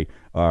everybody,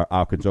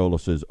 our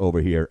condolences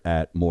over here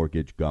at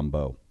Mortgage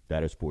Gumbo.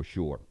 That is for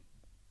sure.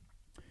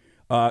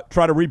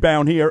 Try to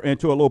rebound here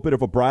into a little bit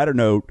of a brighter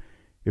note.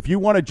 If you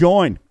want to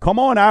join, come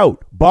on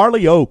out.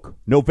 Barley Oak,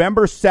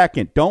 November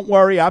 2nd. Don't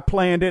worry, I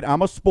planned it.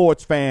 I'm a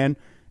sports fan.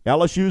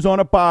 LSU's on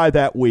a bye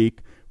that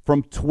week.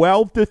 From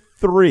 12 to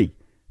 3,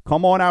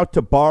 come on out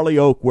to Barley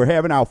Oak. We're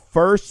having our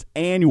first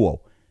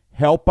annual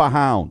Help a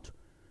Hound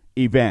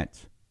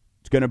event.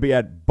 It's going to be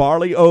at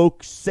Barley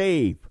Oak.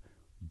 Save,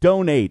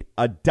 donate,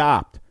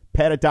 adopt,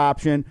 pet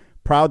adoption.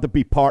 Proud to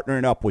be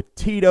partnering up with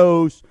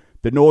Tito's,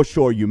 the North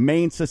Shore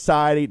Humane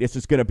Society. This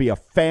is going to be a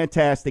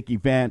fantastic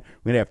event.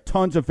 We're going to have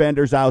tons of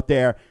vendors out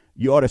there.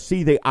 You ought to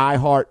see the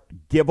iHeart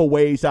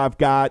giveaways I've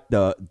got,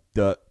 to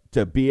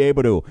be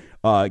able to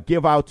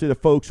give out to the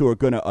folks who are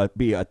going to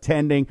be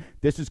attending.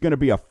 This is going to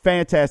be a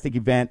fantastic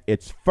event.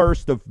 It's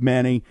first of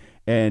many,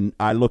 and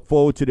I look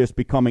forward to this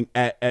becoming,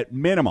 at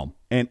minimum,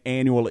 an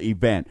annual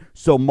event.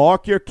 So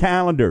mark your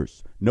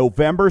calendars,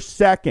 November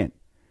 2nd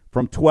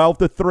from 12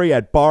 to 3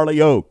 at Barley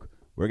Oak.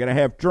 We're going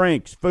to have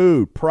drinks,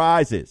 food,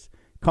 prizes.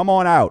 Come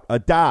on out,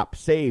 adopt,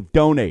 save,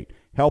 donate,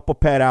 help a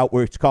pet out.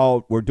 We're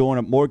doing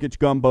a Mortgage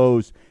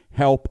Gumbo's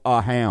Help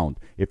a Hound.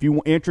 If you're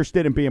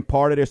interested in being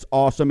part of this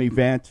awesome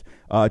event,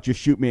 just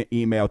shoot me an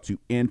email to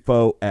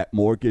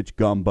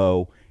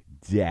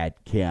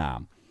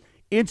info@mortgagegumbo.com.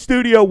 In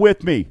studio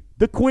with me,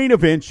 the queen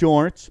of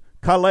insurance,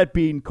 Colette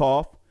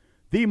Biedenkopf,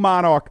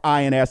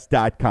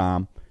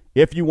 themonarchins.com.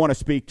 If you want to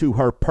speak to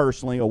her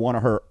personally or one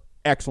of her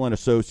excellent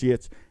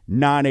associates,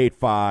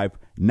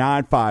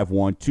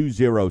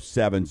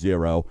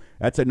 985-951-2070.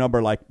 That's a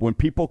number like when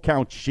people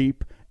count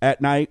sheep at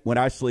night when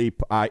I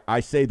sleep, I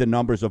say the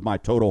numbers of my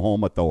total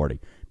home authority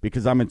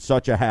because I'm in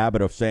such a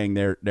habit of saying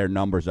their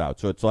numbers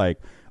out. So it's like,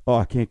 oh,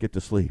 I can't get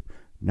to sleep.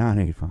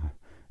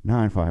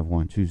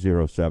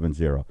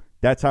 985-951-2070.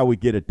 That's how we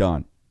get it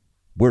done.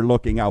 We're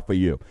looking out for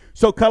you.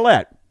 So,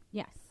 Colette.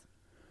 Yes.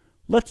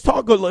 Let's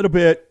talk a little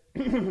bit,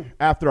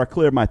 after I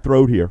clear my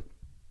throat here,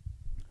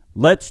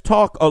 let's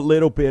talk a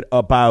little bit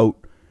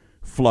about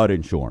flood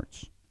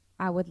insurance.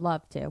 I would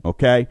love to.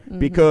 Okay? Mm-hmm.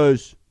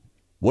 Because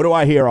what do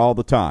I hear all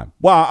the time?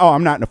 Well,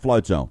 I'm not in a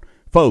flood zone.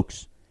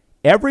 Folks,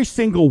 every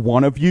single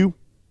one of you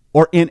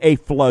are in a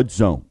flood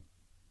zone.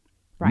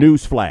 Right.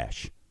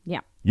 Newsflash.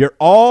 Yeah. You're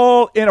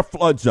all in a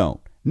flood zone.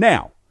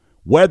 Now,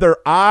 whether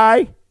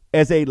I,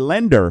 as a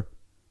lender,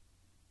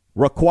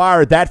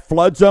 require that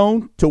flood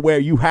zone to where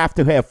you have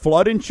to have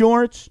flood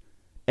insurance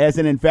as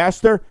an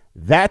investor,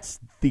 that's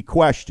the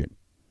question.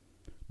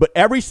 But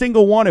every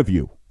single one of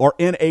you are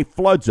in a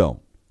flood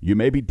zone. You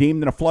may be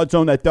deemed in a flood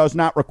zone that does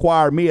not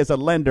require me as a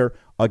lender,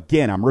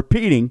 again, I'm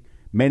repeating,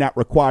 may not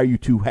require you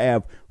to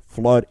have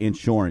flood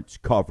insurance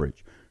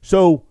coverage.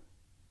 So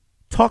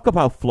Talk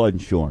about flood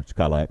insurance,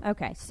 Colette.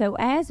 Okay, so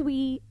as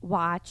we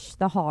watch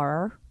the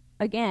horror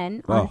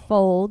again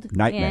unfold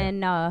nightmare. in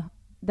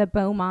the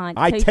Beaumont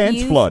to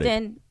I-10's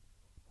Houston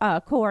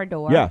flooded.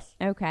 Corridor. Yes.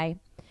 Okay.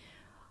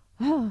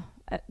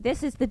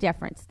 This is the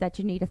difference that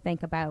you need to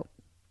think about.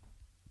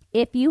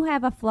 If you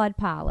have a flood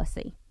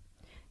policy,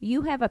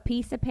 you have a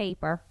piece of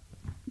paper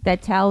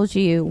that tells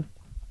you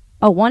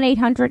a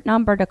 1-800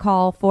 number to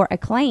call for a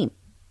claim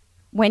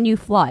when you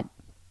flood.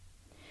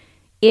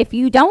 If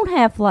you don't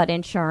have flood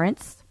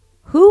insurance,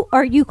 who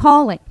are you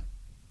calling?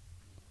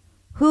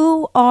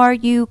 Who are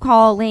you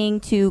calling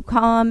to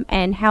come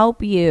and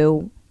help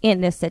you in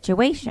this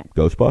situation?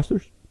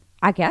 Ghostbusters?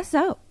 I guess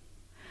so.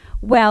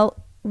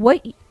 Well,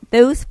 what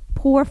those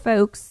poor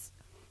folks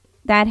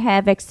that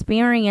have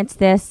experienced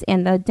this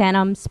in the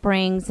Denham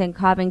Springs and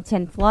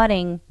Covington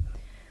flooding,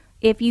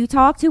 if you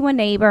talk to a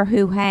neighbor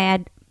who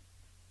had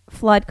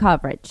flood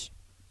coverage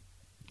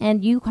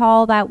and you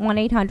call that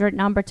 1-800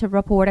 number to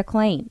report a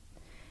claim,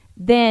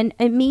 then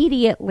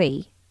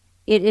immediately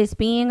it is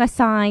being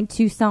assigned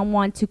to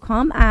someone to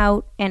come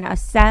out and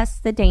assess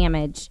the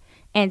damage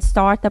and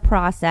start the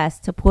process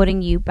to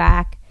putting you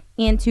back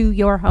into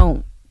your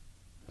home.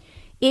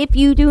 If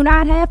you do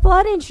not have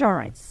flood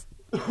insurance,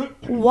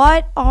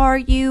 what are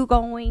you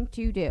going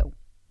to do?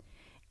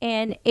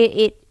 And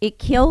it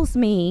kills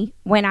me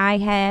when I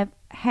have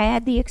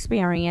had the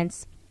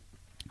experience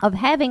of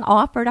having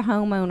offered a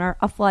homeowner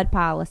a flood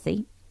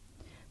policy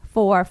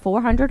for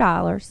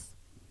 $480,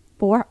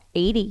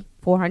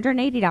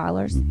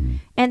 $480,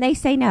 and they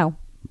say no.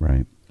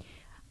 Right.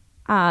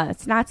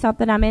 It's not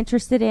something I'm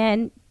interested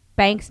in.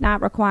 Bank's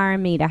not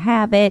requiring me to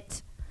have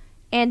it.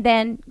 And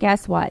then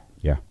guess what?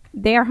 Yeah.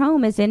 Their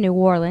home is in New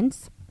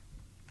Orleans,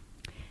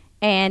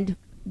 and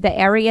the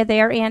area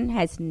they're in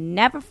has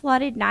never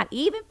flooded, not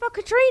even for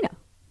Katrina.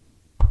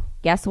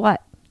 Guess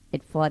what?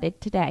 It flooded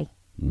today.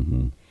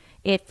 Mm-hmm.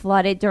 It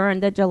flooded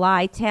during the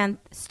July 10th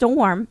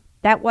storm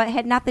that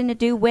had nothing to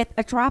do with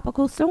a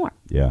tropical storm.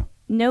 Yeah.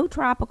 No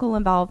tropical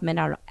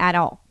involvement at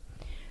all.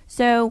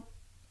 So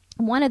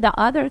one of the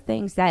other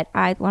things that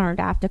I learned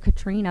after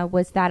Katrina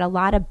was that a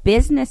lot of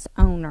business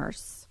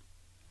owners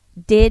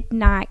did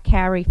not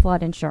carry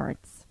flood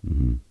insurance.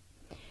 Mm-hmm.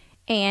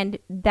 And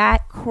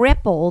that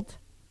crippled,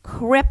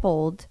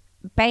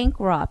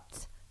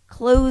 bankrupt,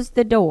 closed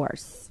the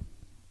doors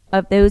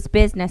of those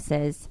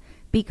businesses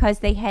because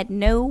they had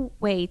no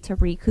way to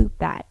recoup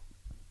that.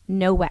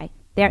 No way.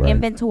 Their Right.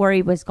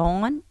 inventory was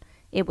gone.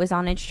 It was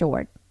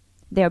uninsured.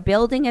 Their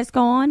building is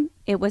gone.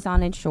 It was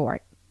uninsured.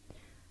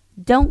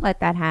 Don't let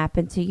that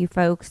happen to you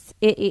folks.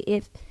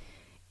 I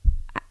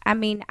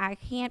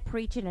can't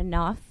preach it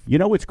enough. You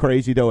know what's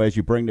crazy, though, as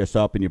you bring this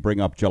up and you bring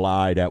up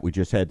July, that we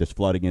just had this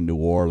flooding in New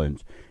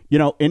Orleans. You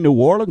know, in New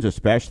Orleans,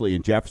 especially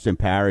in Jefferson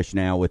Parish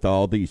now with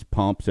all these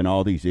pumps and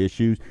all these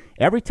issues,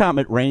 every time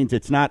it rains,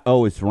 it's not,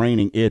 oh, it's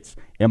raining. It's,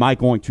 am I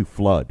going to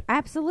flood?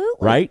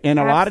 Absolutely. Right? And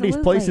a lot of these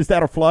places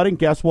that are flooding,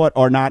 guess what,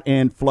 are not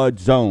in flood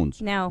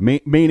zones. No.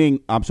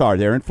 Meaning, I'm sorry,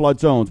 they're in flood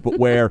zones, but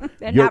where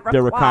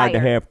they're required to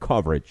have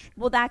coverage.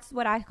 Well, that's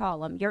what I call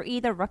them. You're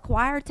either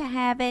required to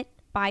have it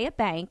by a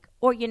bank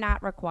or you're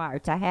not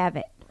required to have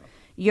it.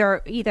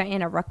 You're either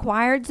in a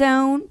required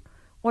zone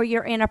or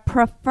you're in a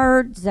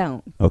preferred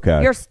zone.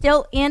 Okay. You're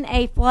still in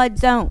a flood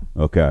zone.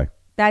 Okay.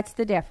 That's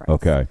the difference.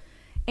 Okay.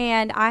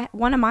 And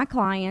one of my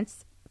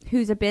clients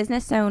who's a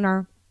business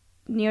owner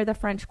near the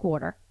French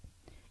Quarter,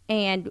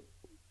 and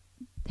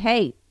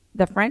hey,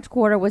 the French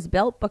Quarter was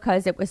built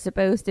because it was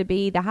supposed to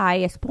be the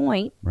highest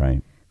point,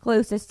 Right.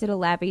 closest to the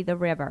levee, the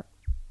river.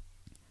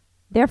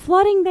 They're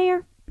flooding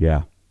there.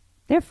 Yeah.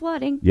 They're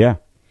flooding. Yeah.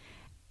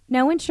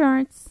 No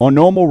insurance. On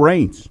normal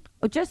rains.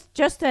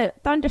 Just a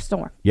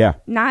thunderstorm. Yeah.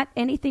 Not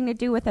anything to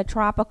do with a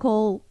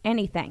tropical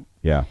anything.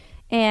 Yeah.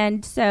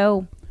 And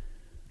so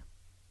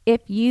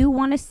if you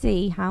want to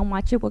see how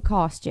much it would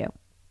cost you,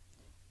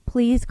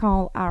 please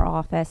call our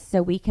office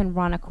so we can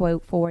run a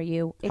quote for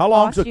you. How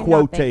long does a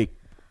quote take?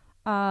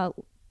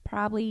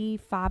 Probably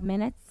 5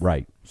 minutes.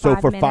 Right. So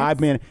 5 for minutes. 5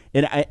 minutes,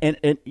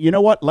 and you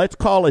know what? Let's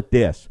call it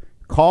this.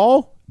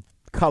 Call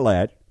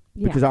Colette,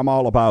 because I'm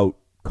all about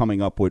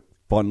coming up with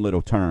fun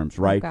little terms,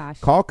 right? gosh.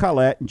 Call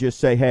Colette and just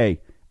say, hey,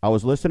 I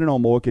was listening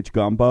on Mortgage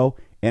Gumbo,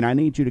 and I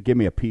need you to give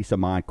me a peace of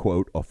mind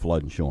quote of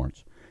flood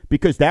insurance,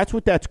 because that's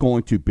what that's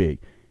going to be.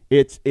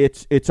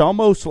 It's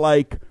almost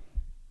like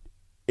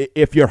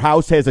if your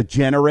house has a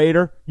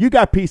generator, you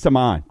got peace of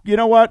mind. You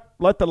know what?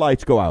 Let the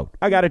lights go out.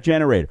 I got a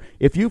generator.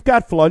 If you've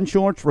got flood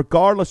insurance,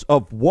 regardless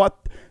of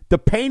what, the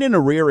pain in the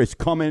rear is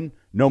coming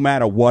no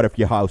matter what if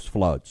your house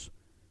floods.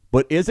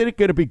 But isn't it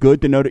going to be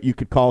good to know that you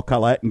could call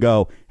Colette and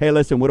go, hey,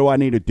 listen, what do I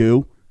need to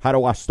do? How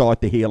do I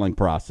start the healing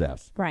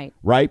process? Right.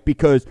 Right?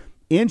 Because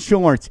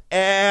insurance,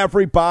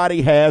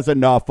 everybody has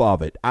enough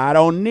of it. I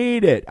don't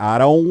need it. I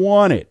don't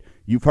want it.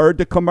 You've heard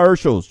the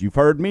commercials. You've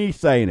heard me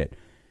saying it.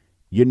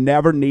 You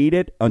never need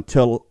it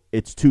until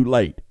it's too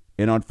late.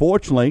 And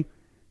unfortunately,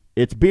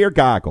 it's beer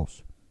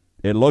goggles.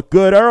 It looked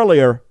good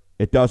earlier.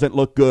 It doesn't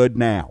look good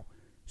now.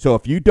 So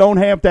if you don't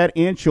have that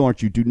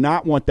insurance, you do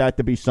not want that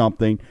to be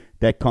something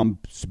that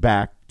comes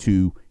back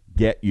to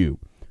get you.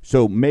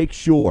 So make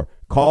sure,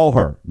 call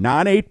her,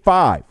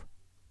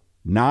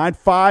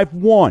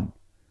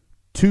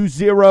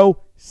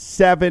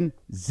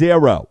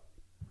 985-951-2070,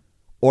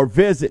 or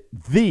visit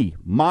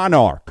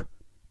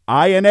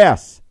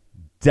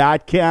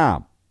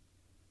themonarchins.com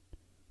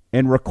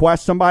and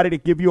request somebody to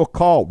give you a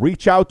call.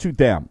 Reach out to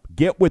them.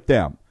 Get with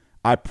them.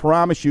 I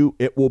promise you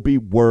it will be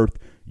worth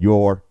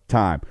your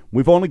time.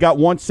 We've only got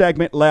one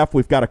segment left.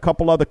 We've got a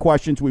couple other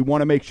questions we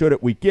want to make sure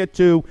that we get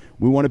to.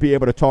 We want to be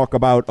able to talk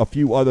about a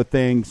few other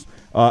things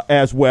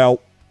as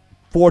well.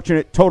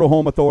 Fortunate Total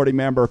Home Authority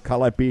member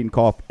Colette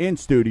Biedenkoff in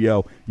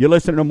studio. You're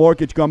listening to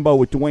Mortgage Gumbo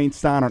with Dwayne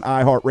Stein on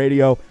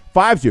iHeartRadio,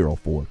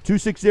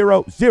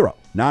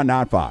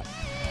 504-260-0995.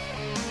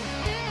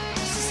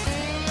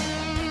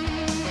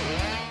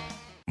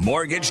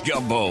 Mortgage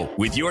Gumbo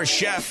with your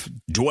chef,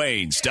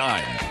 Dwayne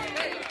Stein.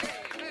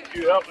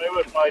 You helped me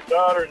with my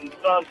daughter and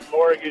son's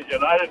mortgage,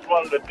 and I just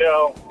wanted to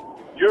tell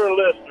your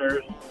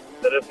listeners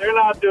that if they're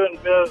not doing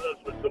business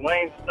with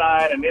Dwayne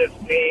Stein and his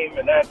team,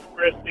 and that's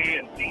Christy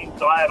and Team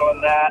Title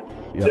and that,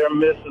 they're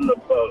missing the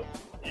boat.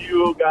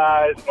 You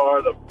guys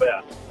are the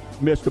best.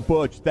 Mr.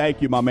 Butch,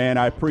 thank you, my man.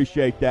 I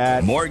appreciate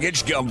that.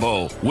 Mortgage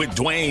Gumbo with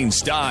Dwayne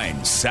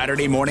Stein,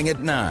 Saturday morning at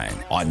 9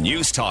 on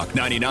News Talk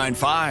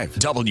 99.5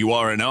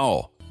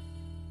 WRNO.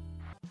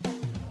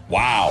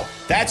 Wow,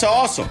 that's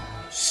awesome.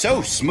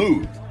 So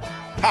smooth.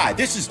 Hi,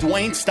 this is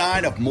Dwayne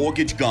Stein of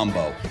Mortgage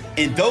Gumbo,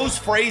 and those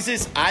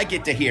phrases I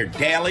get to hear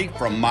daily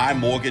from my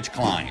mortgage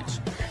clients.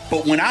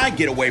 But when I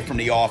get away from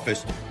the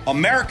office,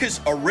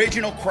 America's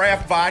original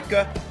craft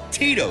vodka,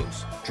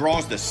 Tito's,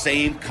 draws the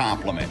same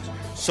compliments.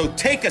 So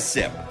take a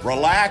sip,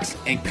 relax,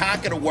 and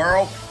conquer the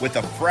world with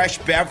a fresh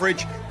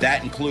beverage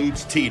that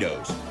includes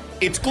Tito's.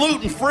 It's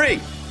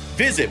gluten-free.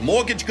 Visit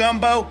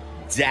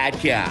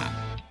MortgageGumbo.com.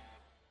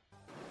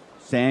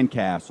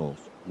 Sandcastles,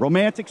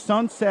 romantic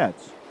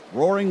sunsets,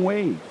 roaring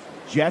waves,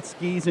 jet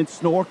skis and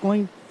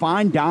snorkeling,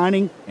 fine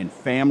dining, and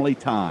family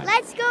time.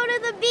 Let's go to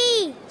the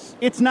beach.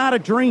 It's not a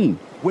dream.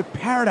 With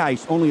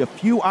paradise only a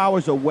few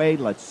hours away,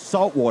 let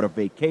saltwater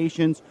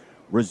vacations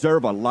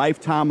reserve a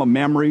lifetime of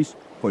memories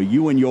for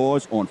you and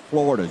yours on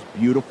Florida's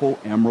beautiful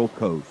Emerald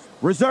Coast.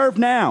 Reserve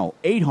now,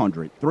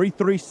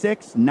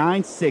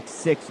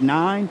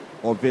 800-336-9669,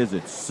 or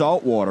visit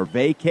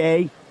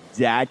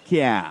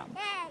saltwatervacay.com.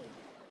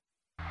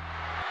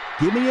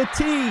 Give me a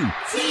T.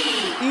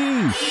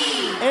 T-E-A-M.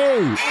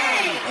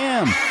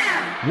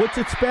 What's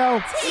it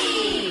spelled?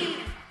 T.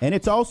 And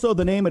it's also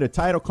the name of the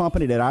title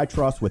company that I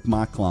trust with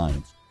my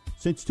clients.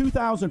 Since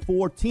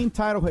 2004, Team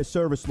Title has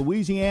serviced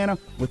Louisiana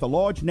with a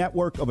large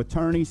network of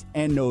attorneys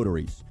and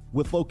notaries.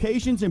 With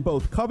locations in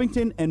both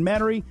Covington and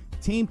Metairie,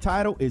 Team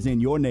Title is in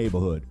your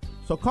neighborhood.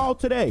 So call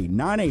today,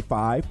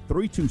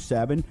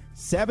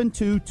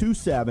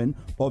 985-327-7227,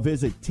 or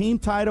visit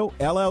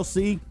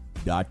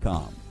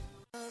teamtitlellc.com.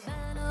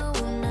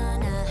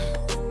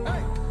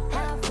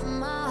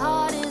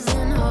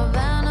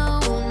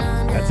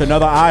 That's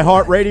another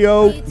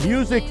iHeartRadio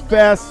Music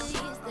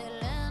Fest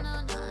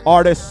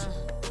artist.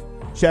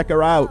 Check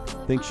her out.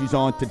 Think she's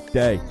on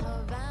today.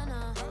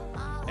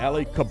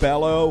 Ellie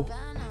Cabello.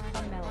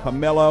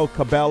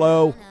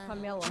 Cabello.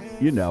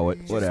 You know it.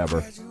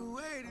 Whatever.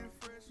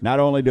 Not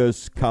only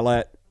does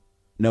Colette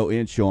know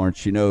insurance,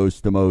 she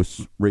knows the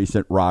most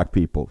recent rock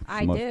people.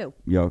 I do.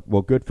 Yeah.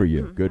 Well, good for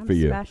you. Good for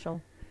you.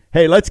 Special.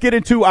 Hey, let's get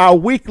into our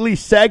weekly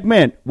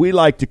segment we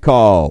like to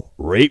call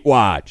Rate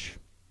Watch.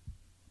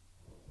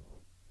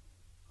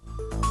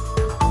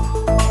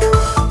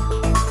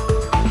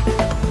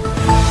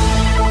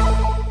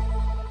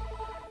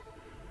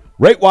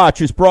 Rate Watch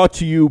is brought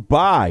to you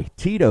by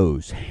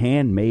Tito's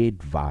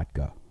Handmade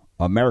Vodka,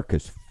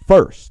 America's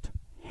first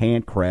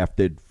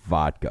handcrafted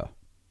vodka.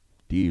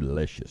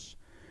 Delicious.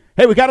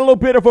 Hey, we got a little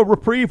bit of a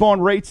reprieve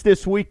on rates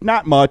this week.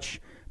 Not much,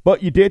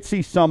 but you did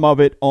see some of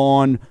it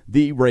on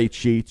the rate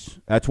sheets.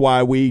 That's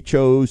why we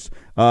chose,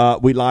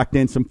 we locked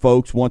in some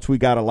folks once we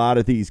got a lot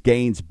of these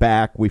gains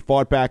back. We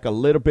fought back a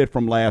little bit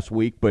from last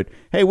week, but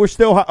hey, we're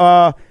still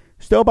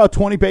about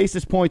 20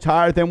 basis points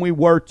higher than we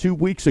were 2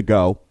 weeks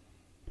ago.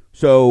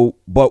 So,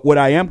 but what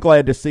I am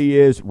glad to see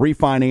is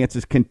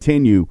refinances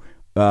continue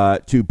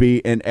to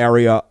be an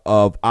area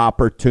of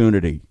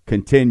opportunity.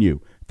 Continue.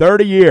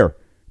 30-year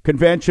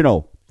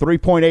conventional,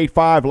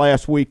 3.85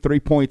 last week,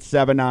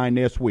 3.79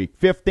 this week.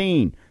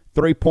 15,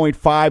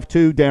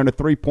 3.52 down to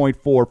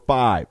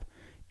 3.45.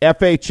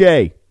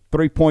 FHA,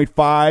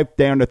 3.5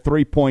 down to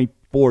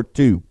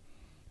 3.42.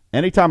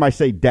 Anytime I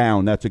say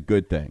down, that's a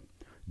good thing.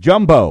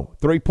 Jumbo,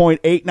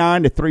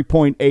 3.89 to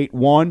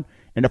 3.81.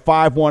 And the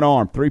 5-1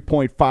 ARM,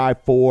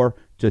 3.54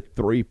 to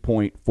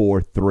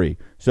 3.43.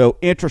 So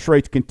interest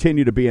rates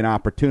continue to be an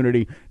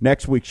opportunity.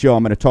 Next week's show,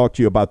 I'm going to talk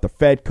to you about the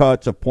Fed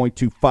cuts of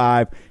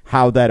 0.25,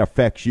 how that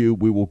affects you.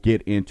 We will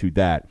get into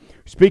that.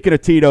 Speaking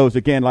of Tito's,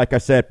 again, like I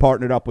said,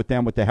 partnered up with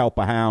them with the Help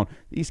a Hound.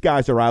 These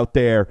guys are out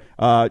there.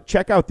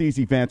 Check out these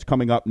events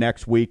coming up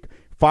next week.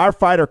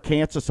 Firefighter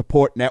Cancer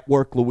Support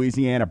Network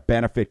Louisiana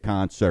Benefit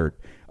Concert.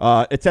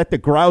 It's at the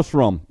Grouse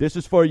Room. This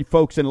is for you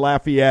folks in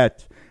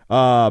Lafayette.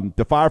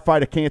 The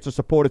Firefighter Cancer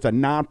Support is a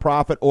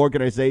nonprofit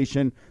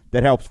organization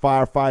that helps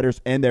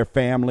firefighters and their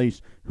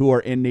families who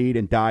are in need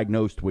and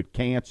diagnosed with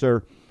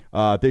cancer.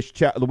 This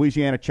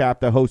Louisiana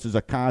chapter hosts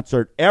a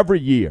concert every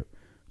year.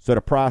 So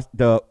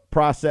the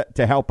process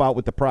to help out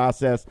with the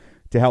process,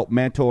 to help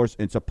mentors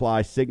and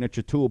supply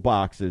signature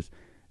toolboxes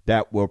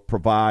that were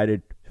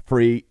provided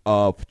free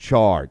of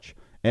charge.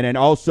 And then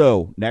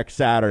also next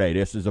Saturday,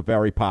 this is a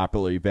very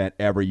popular event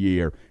every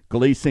year,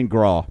 Gleason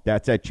Gras.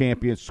 That's at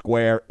Champion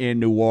Square in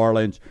New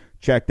Orleans.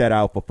 Check that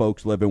out for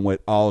folks living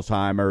with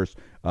Alzheimer's.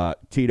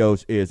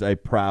 Tito's is a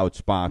proud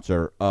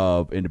sponsor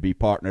of and to be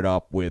partnered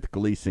up with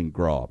Gleason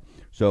Gras.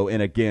 So,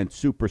 and again,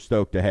 super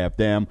stoked to have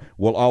them.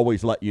 We'll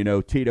always let you know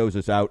Tito's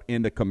is out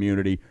in the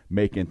community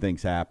making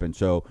things happen.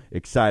 So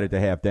excited to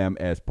have them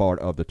as part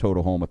of the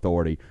Total Home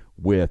Authority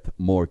with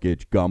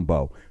Mortgage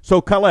Gumbo.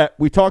 So, Colette,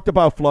 we talked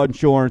about flood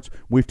insurance.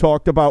 We've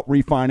talked about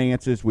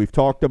refinances. We've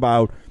talked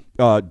about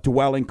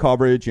dwelling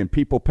coverage and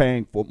people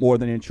paying for more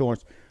than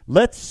insurance.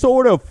 Let's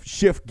sort of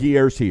shift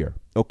gears here,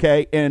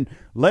 okay? And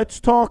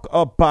let's talk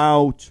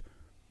about,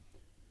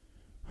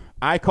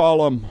 I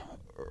call them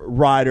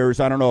riders.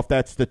 I don't know if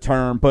that's the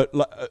term, but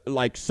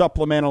like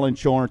supplemental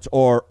insurance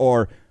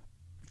or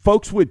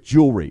folks with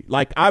jewelry.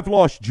 Like I've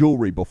lost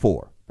jewelry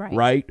before.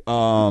 Right.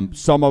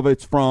 Some of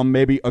it's from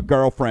maybe a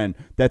girlfriend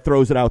that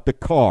throws it out the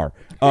car,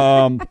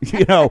 or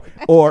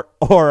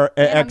an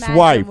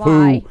ex-wife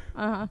who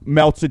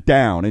melts it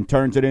down and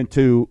turns it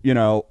into,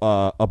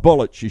 a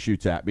bullet she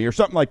shoots at me or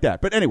something like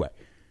that. But anyway,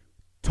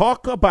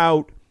 talk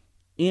about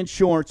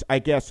insurance, I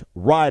guess,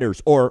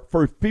 riders or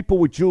for people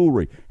with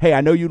jewelry. Hey,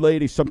 I know you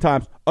ladies,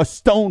 sometimes a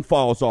stone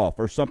falls off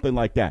or something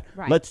like that.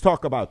 Right. Let's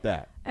talk about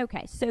that.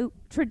 Okay. So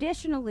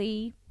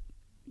traditionally,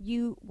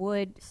 you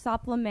would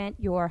supplement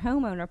your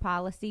homeowner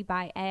policy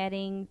by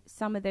adding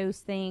some of those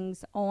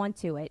things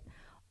onto it.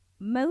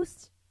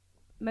 Most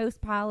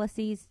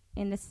policies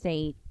in the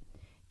state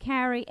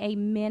carry a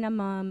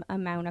minimum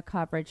amount of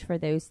coverage for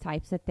those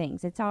types of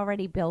things. It's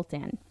already built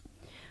in.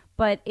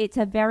 But it's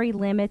a very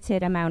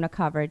limited amount of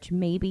coverage,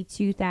 maybe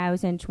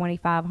 $2,000,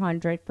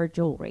 $2,500 for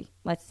jewelry,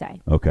 let's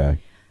say. Okay.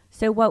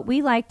 So what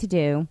we like to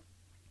do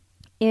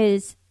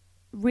is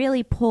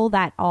really pull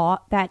that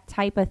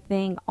type of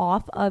thing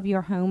off of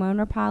your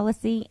homeowner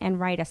policy and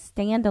write a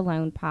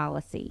standalone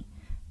policy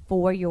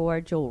for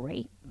your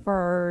jewelry,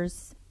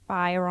 furs,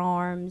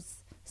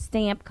 firearms,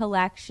 stamp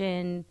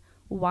collection,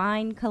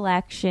 wine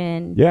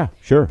collection. Yeah,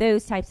 sure.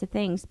 Those types of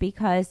things,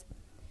 because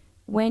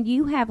when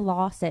you have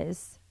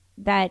losses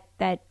that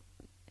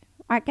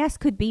I guess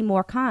could be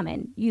more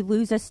common, you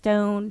lose a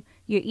stone,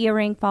 your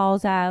earring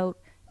falls out,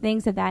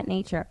 things of that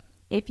nature.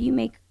 If you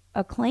make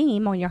a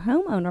claim on your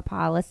homeowner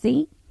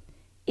policy,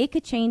 it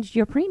could change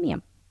your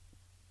premium.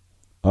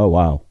 Oh,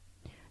 wow.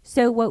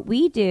 So what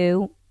we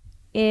do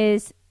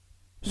is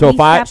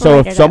if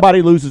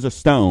somebody loses a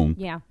stone,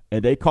 yeah,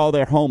 and they call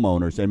their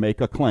homeowners and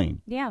make a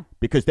claim, yeah,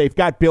 because they've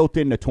got built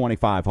in the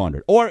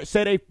 $2,500, or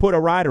say they put a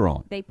rider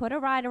on. They put a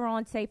rider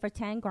on, say for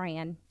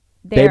 $10,000.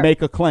 They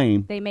make a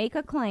claim. They make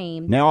a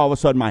claim. Now all of a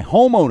sudden, my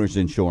homeowner's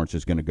insurance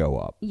is going to go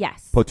up.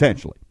 Yes.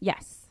 Potentially.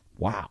 Yes.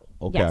 Wow.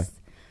 Okay. Yes.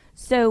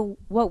 So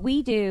what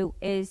we do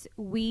is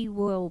we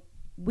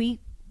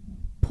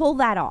pull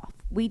that off.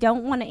 We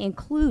don't want to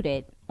include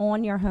it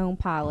on your home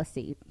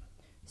policy.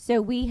 So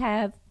we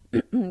have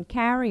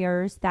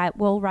carriers that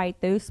will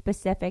write those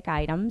specific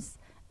items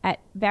at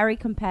very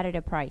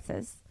competitive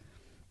prices.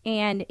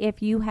 And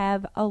if you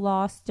have a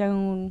lost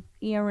stone,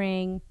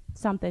 earring,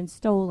 something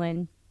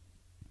stolen,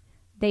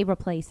 they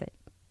replace it.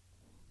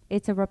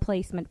 It's a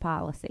replacement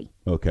policy.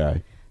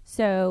 Okay.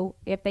 So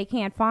if they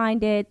can't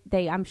find it,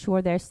 I'm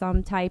sure there's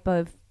some type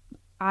of,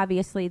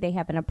 obviously they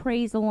have an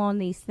appraisal on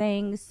these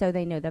things, so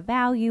they know the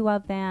value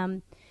of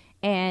them,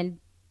 and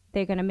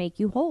they're going to make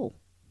you whole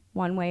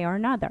one way or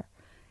another.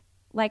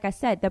 Like I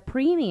said, the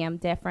premium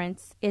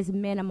difference is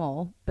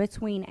minimal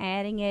between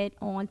adding it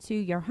onto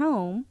your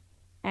home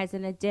as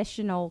an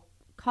additional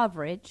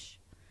coverage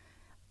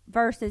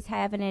versus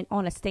having it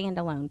on a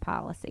standalone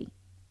policy,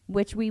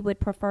 which we would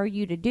prefer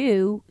you to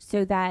do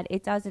so that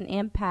it doesn't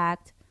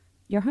impact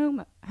your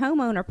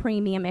homeowner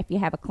premium if you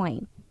have a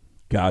claim.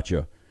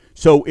 Gotcha.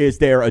 So is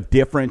there a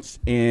difference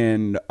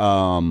in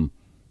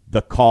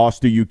the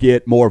cost? Do you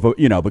get more of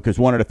a, because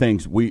one of the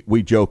things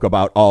we joke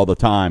about all the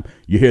time,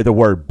 you hear the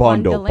word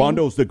bundle. Bundling.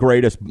 Bundle's the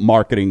greatest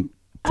marketing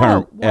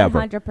term 100%,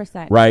 ever.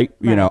 100%. Right?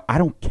 I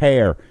don't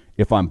care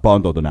if I'm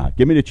bundled or not.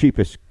 Give me the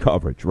cheapest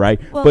coverage, right?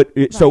 Well,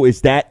 but so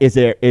is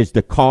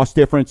the cost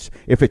difference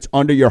if it's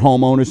under your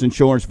homeowner's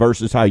insurance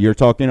versus how you're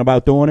talking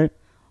about doing it?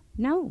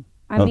 No.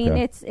 I mean,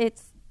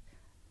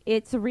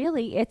 it's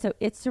really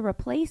to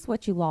replace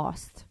what you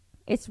lost.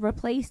 It's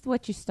replaced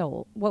what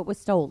was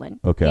stolen.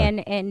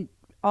 Okay. And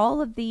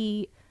all of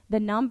the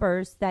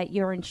numbers that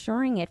you're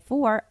insuring it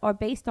for are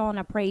based on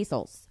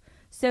appraisals.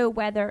 So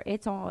whether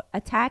it's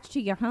attached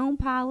to your home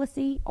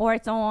policy or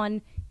it's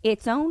on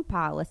its own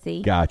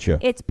policy, gotcha,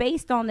 it's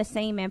based on the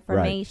same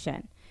information.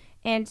 Right.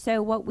 And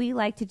so what we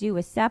like to do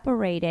is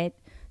separate it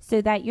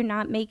so that you're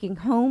not making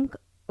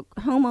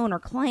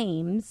homeowner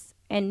claims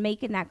and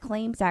making that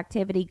claims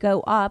activity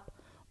go up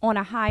on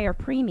a higher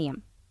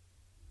premium.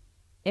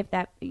 If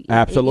that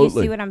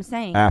Absolutely. you see what I'm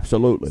saying?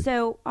 Absolutely.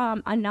 So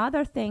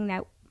another thing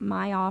that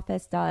my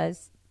office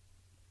does,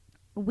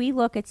 we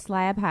look at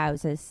slab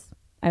houses,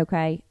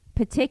 okay,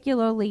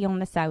 particularly on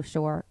the South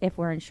Shore if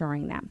we're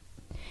insuring them.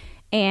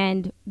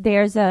 And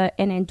there's an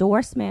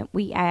endorsement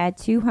we add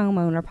to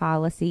homeowner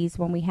policies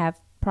when we have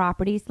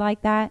properties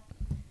like that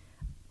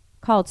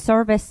called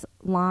service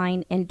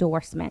line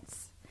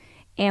endorsements.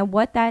 And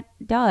what that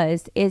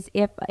does is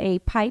if a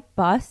pipe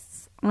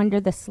busts under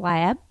the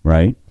slab,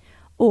 right,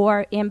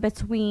 or in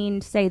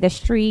between, say, the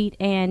street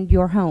and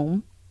your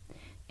home,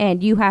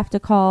 and you have to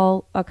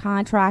call a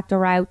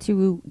contractor out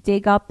to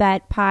dig up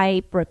that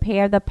pipe,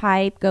 repair the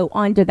pipe, go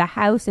under the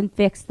house and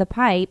fix the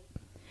pipe,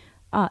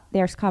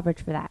 there's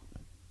coverage for that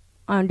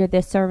under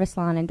this service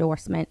line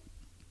endorsement,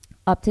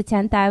 up to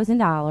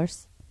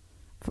 $10,000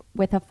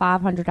 with a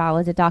 $500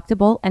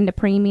 deductible, and the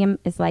premium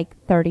is like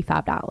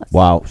 $35.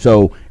 Wow.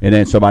 So, and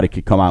then somebody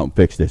could come out and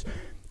fix this.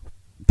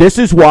 This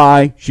is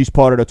why she's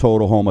part of the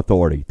Total Home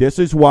Authority. This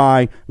is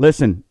why,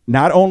 listen,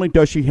 not only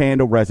does she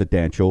handle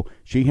residential,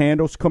 she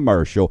handles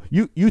commercial.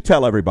 You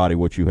tell everybody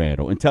what you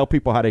handle and tell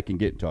people how they can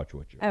get in touch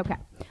with you. Okay.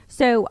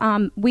 So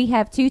we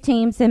have two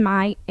teams in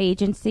my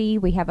agency.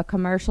 We have a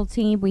commercial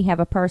team. We have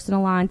a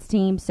personal lines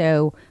team.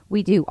 So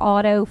we do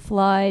auto,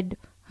 flood,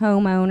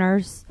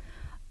 homeowners,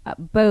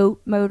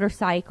 boat,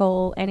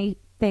 motorcycle,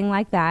 anything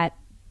like that.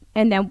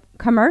 And then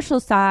commercial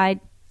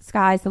side,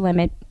 sky's the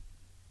limit.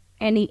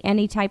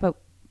 Any type of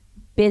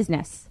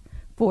business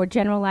for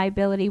general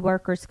liability,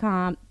 workers'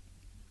 comp,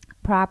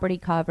 property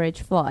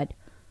coverage, flood.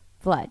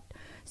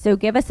 So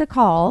give us a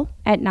call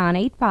at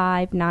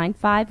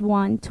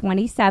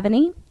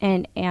 985-951-2070,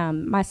 and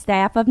my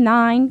staff of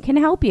 9 can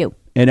help you.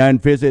 And then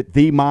visit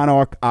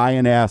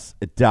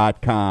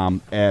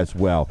themonarchins.com as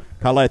well.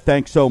 Colette,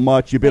 thanks so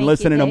much. You've been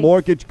listening to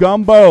Mortgage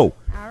Gumbo.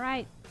 All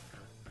right.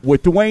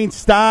 With Dwayne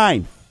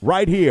Stein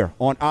right here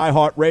on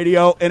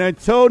iHeartRadio. And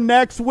until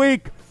next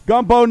week,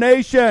 Gumbo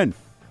Nation,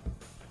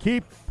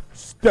 keep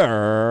stirring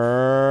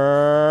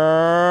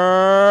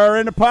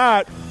the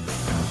pot.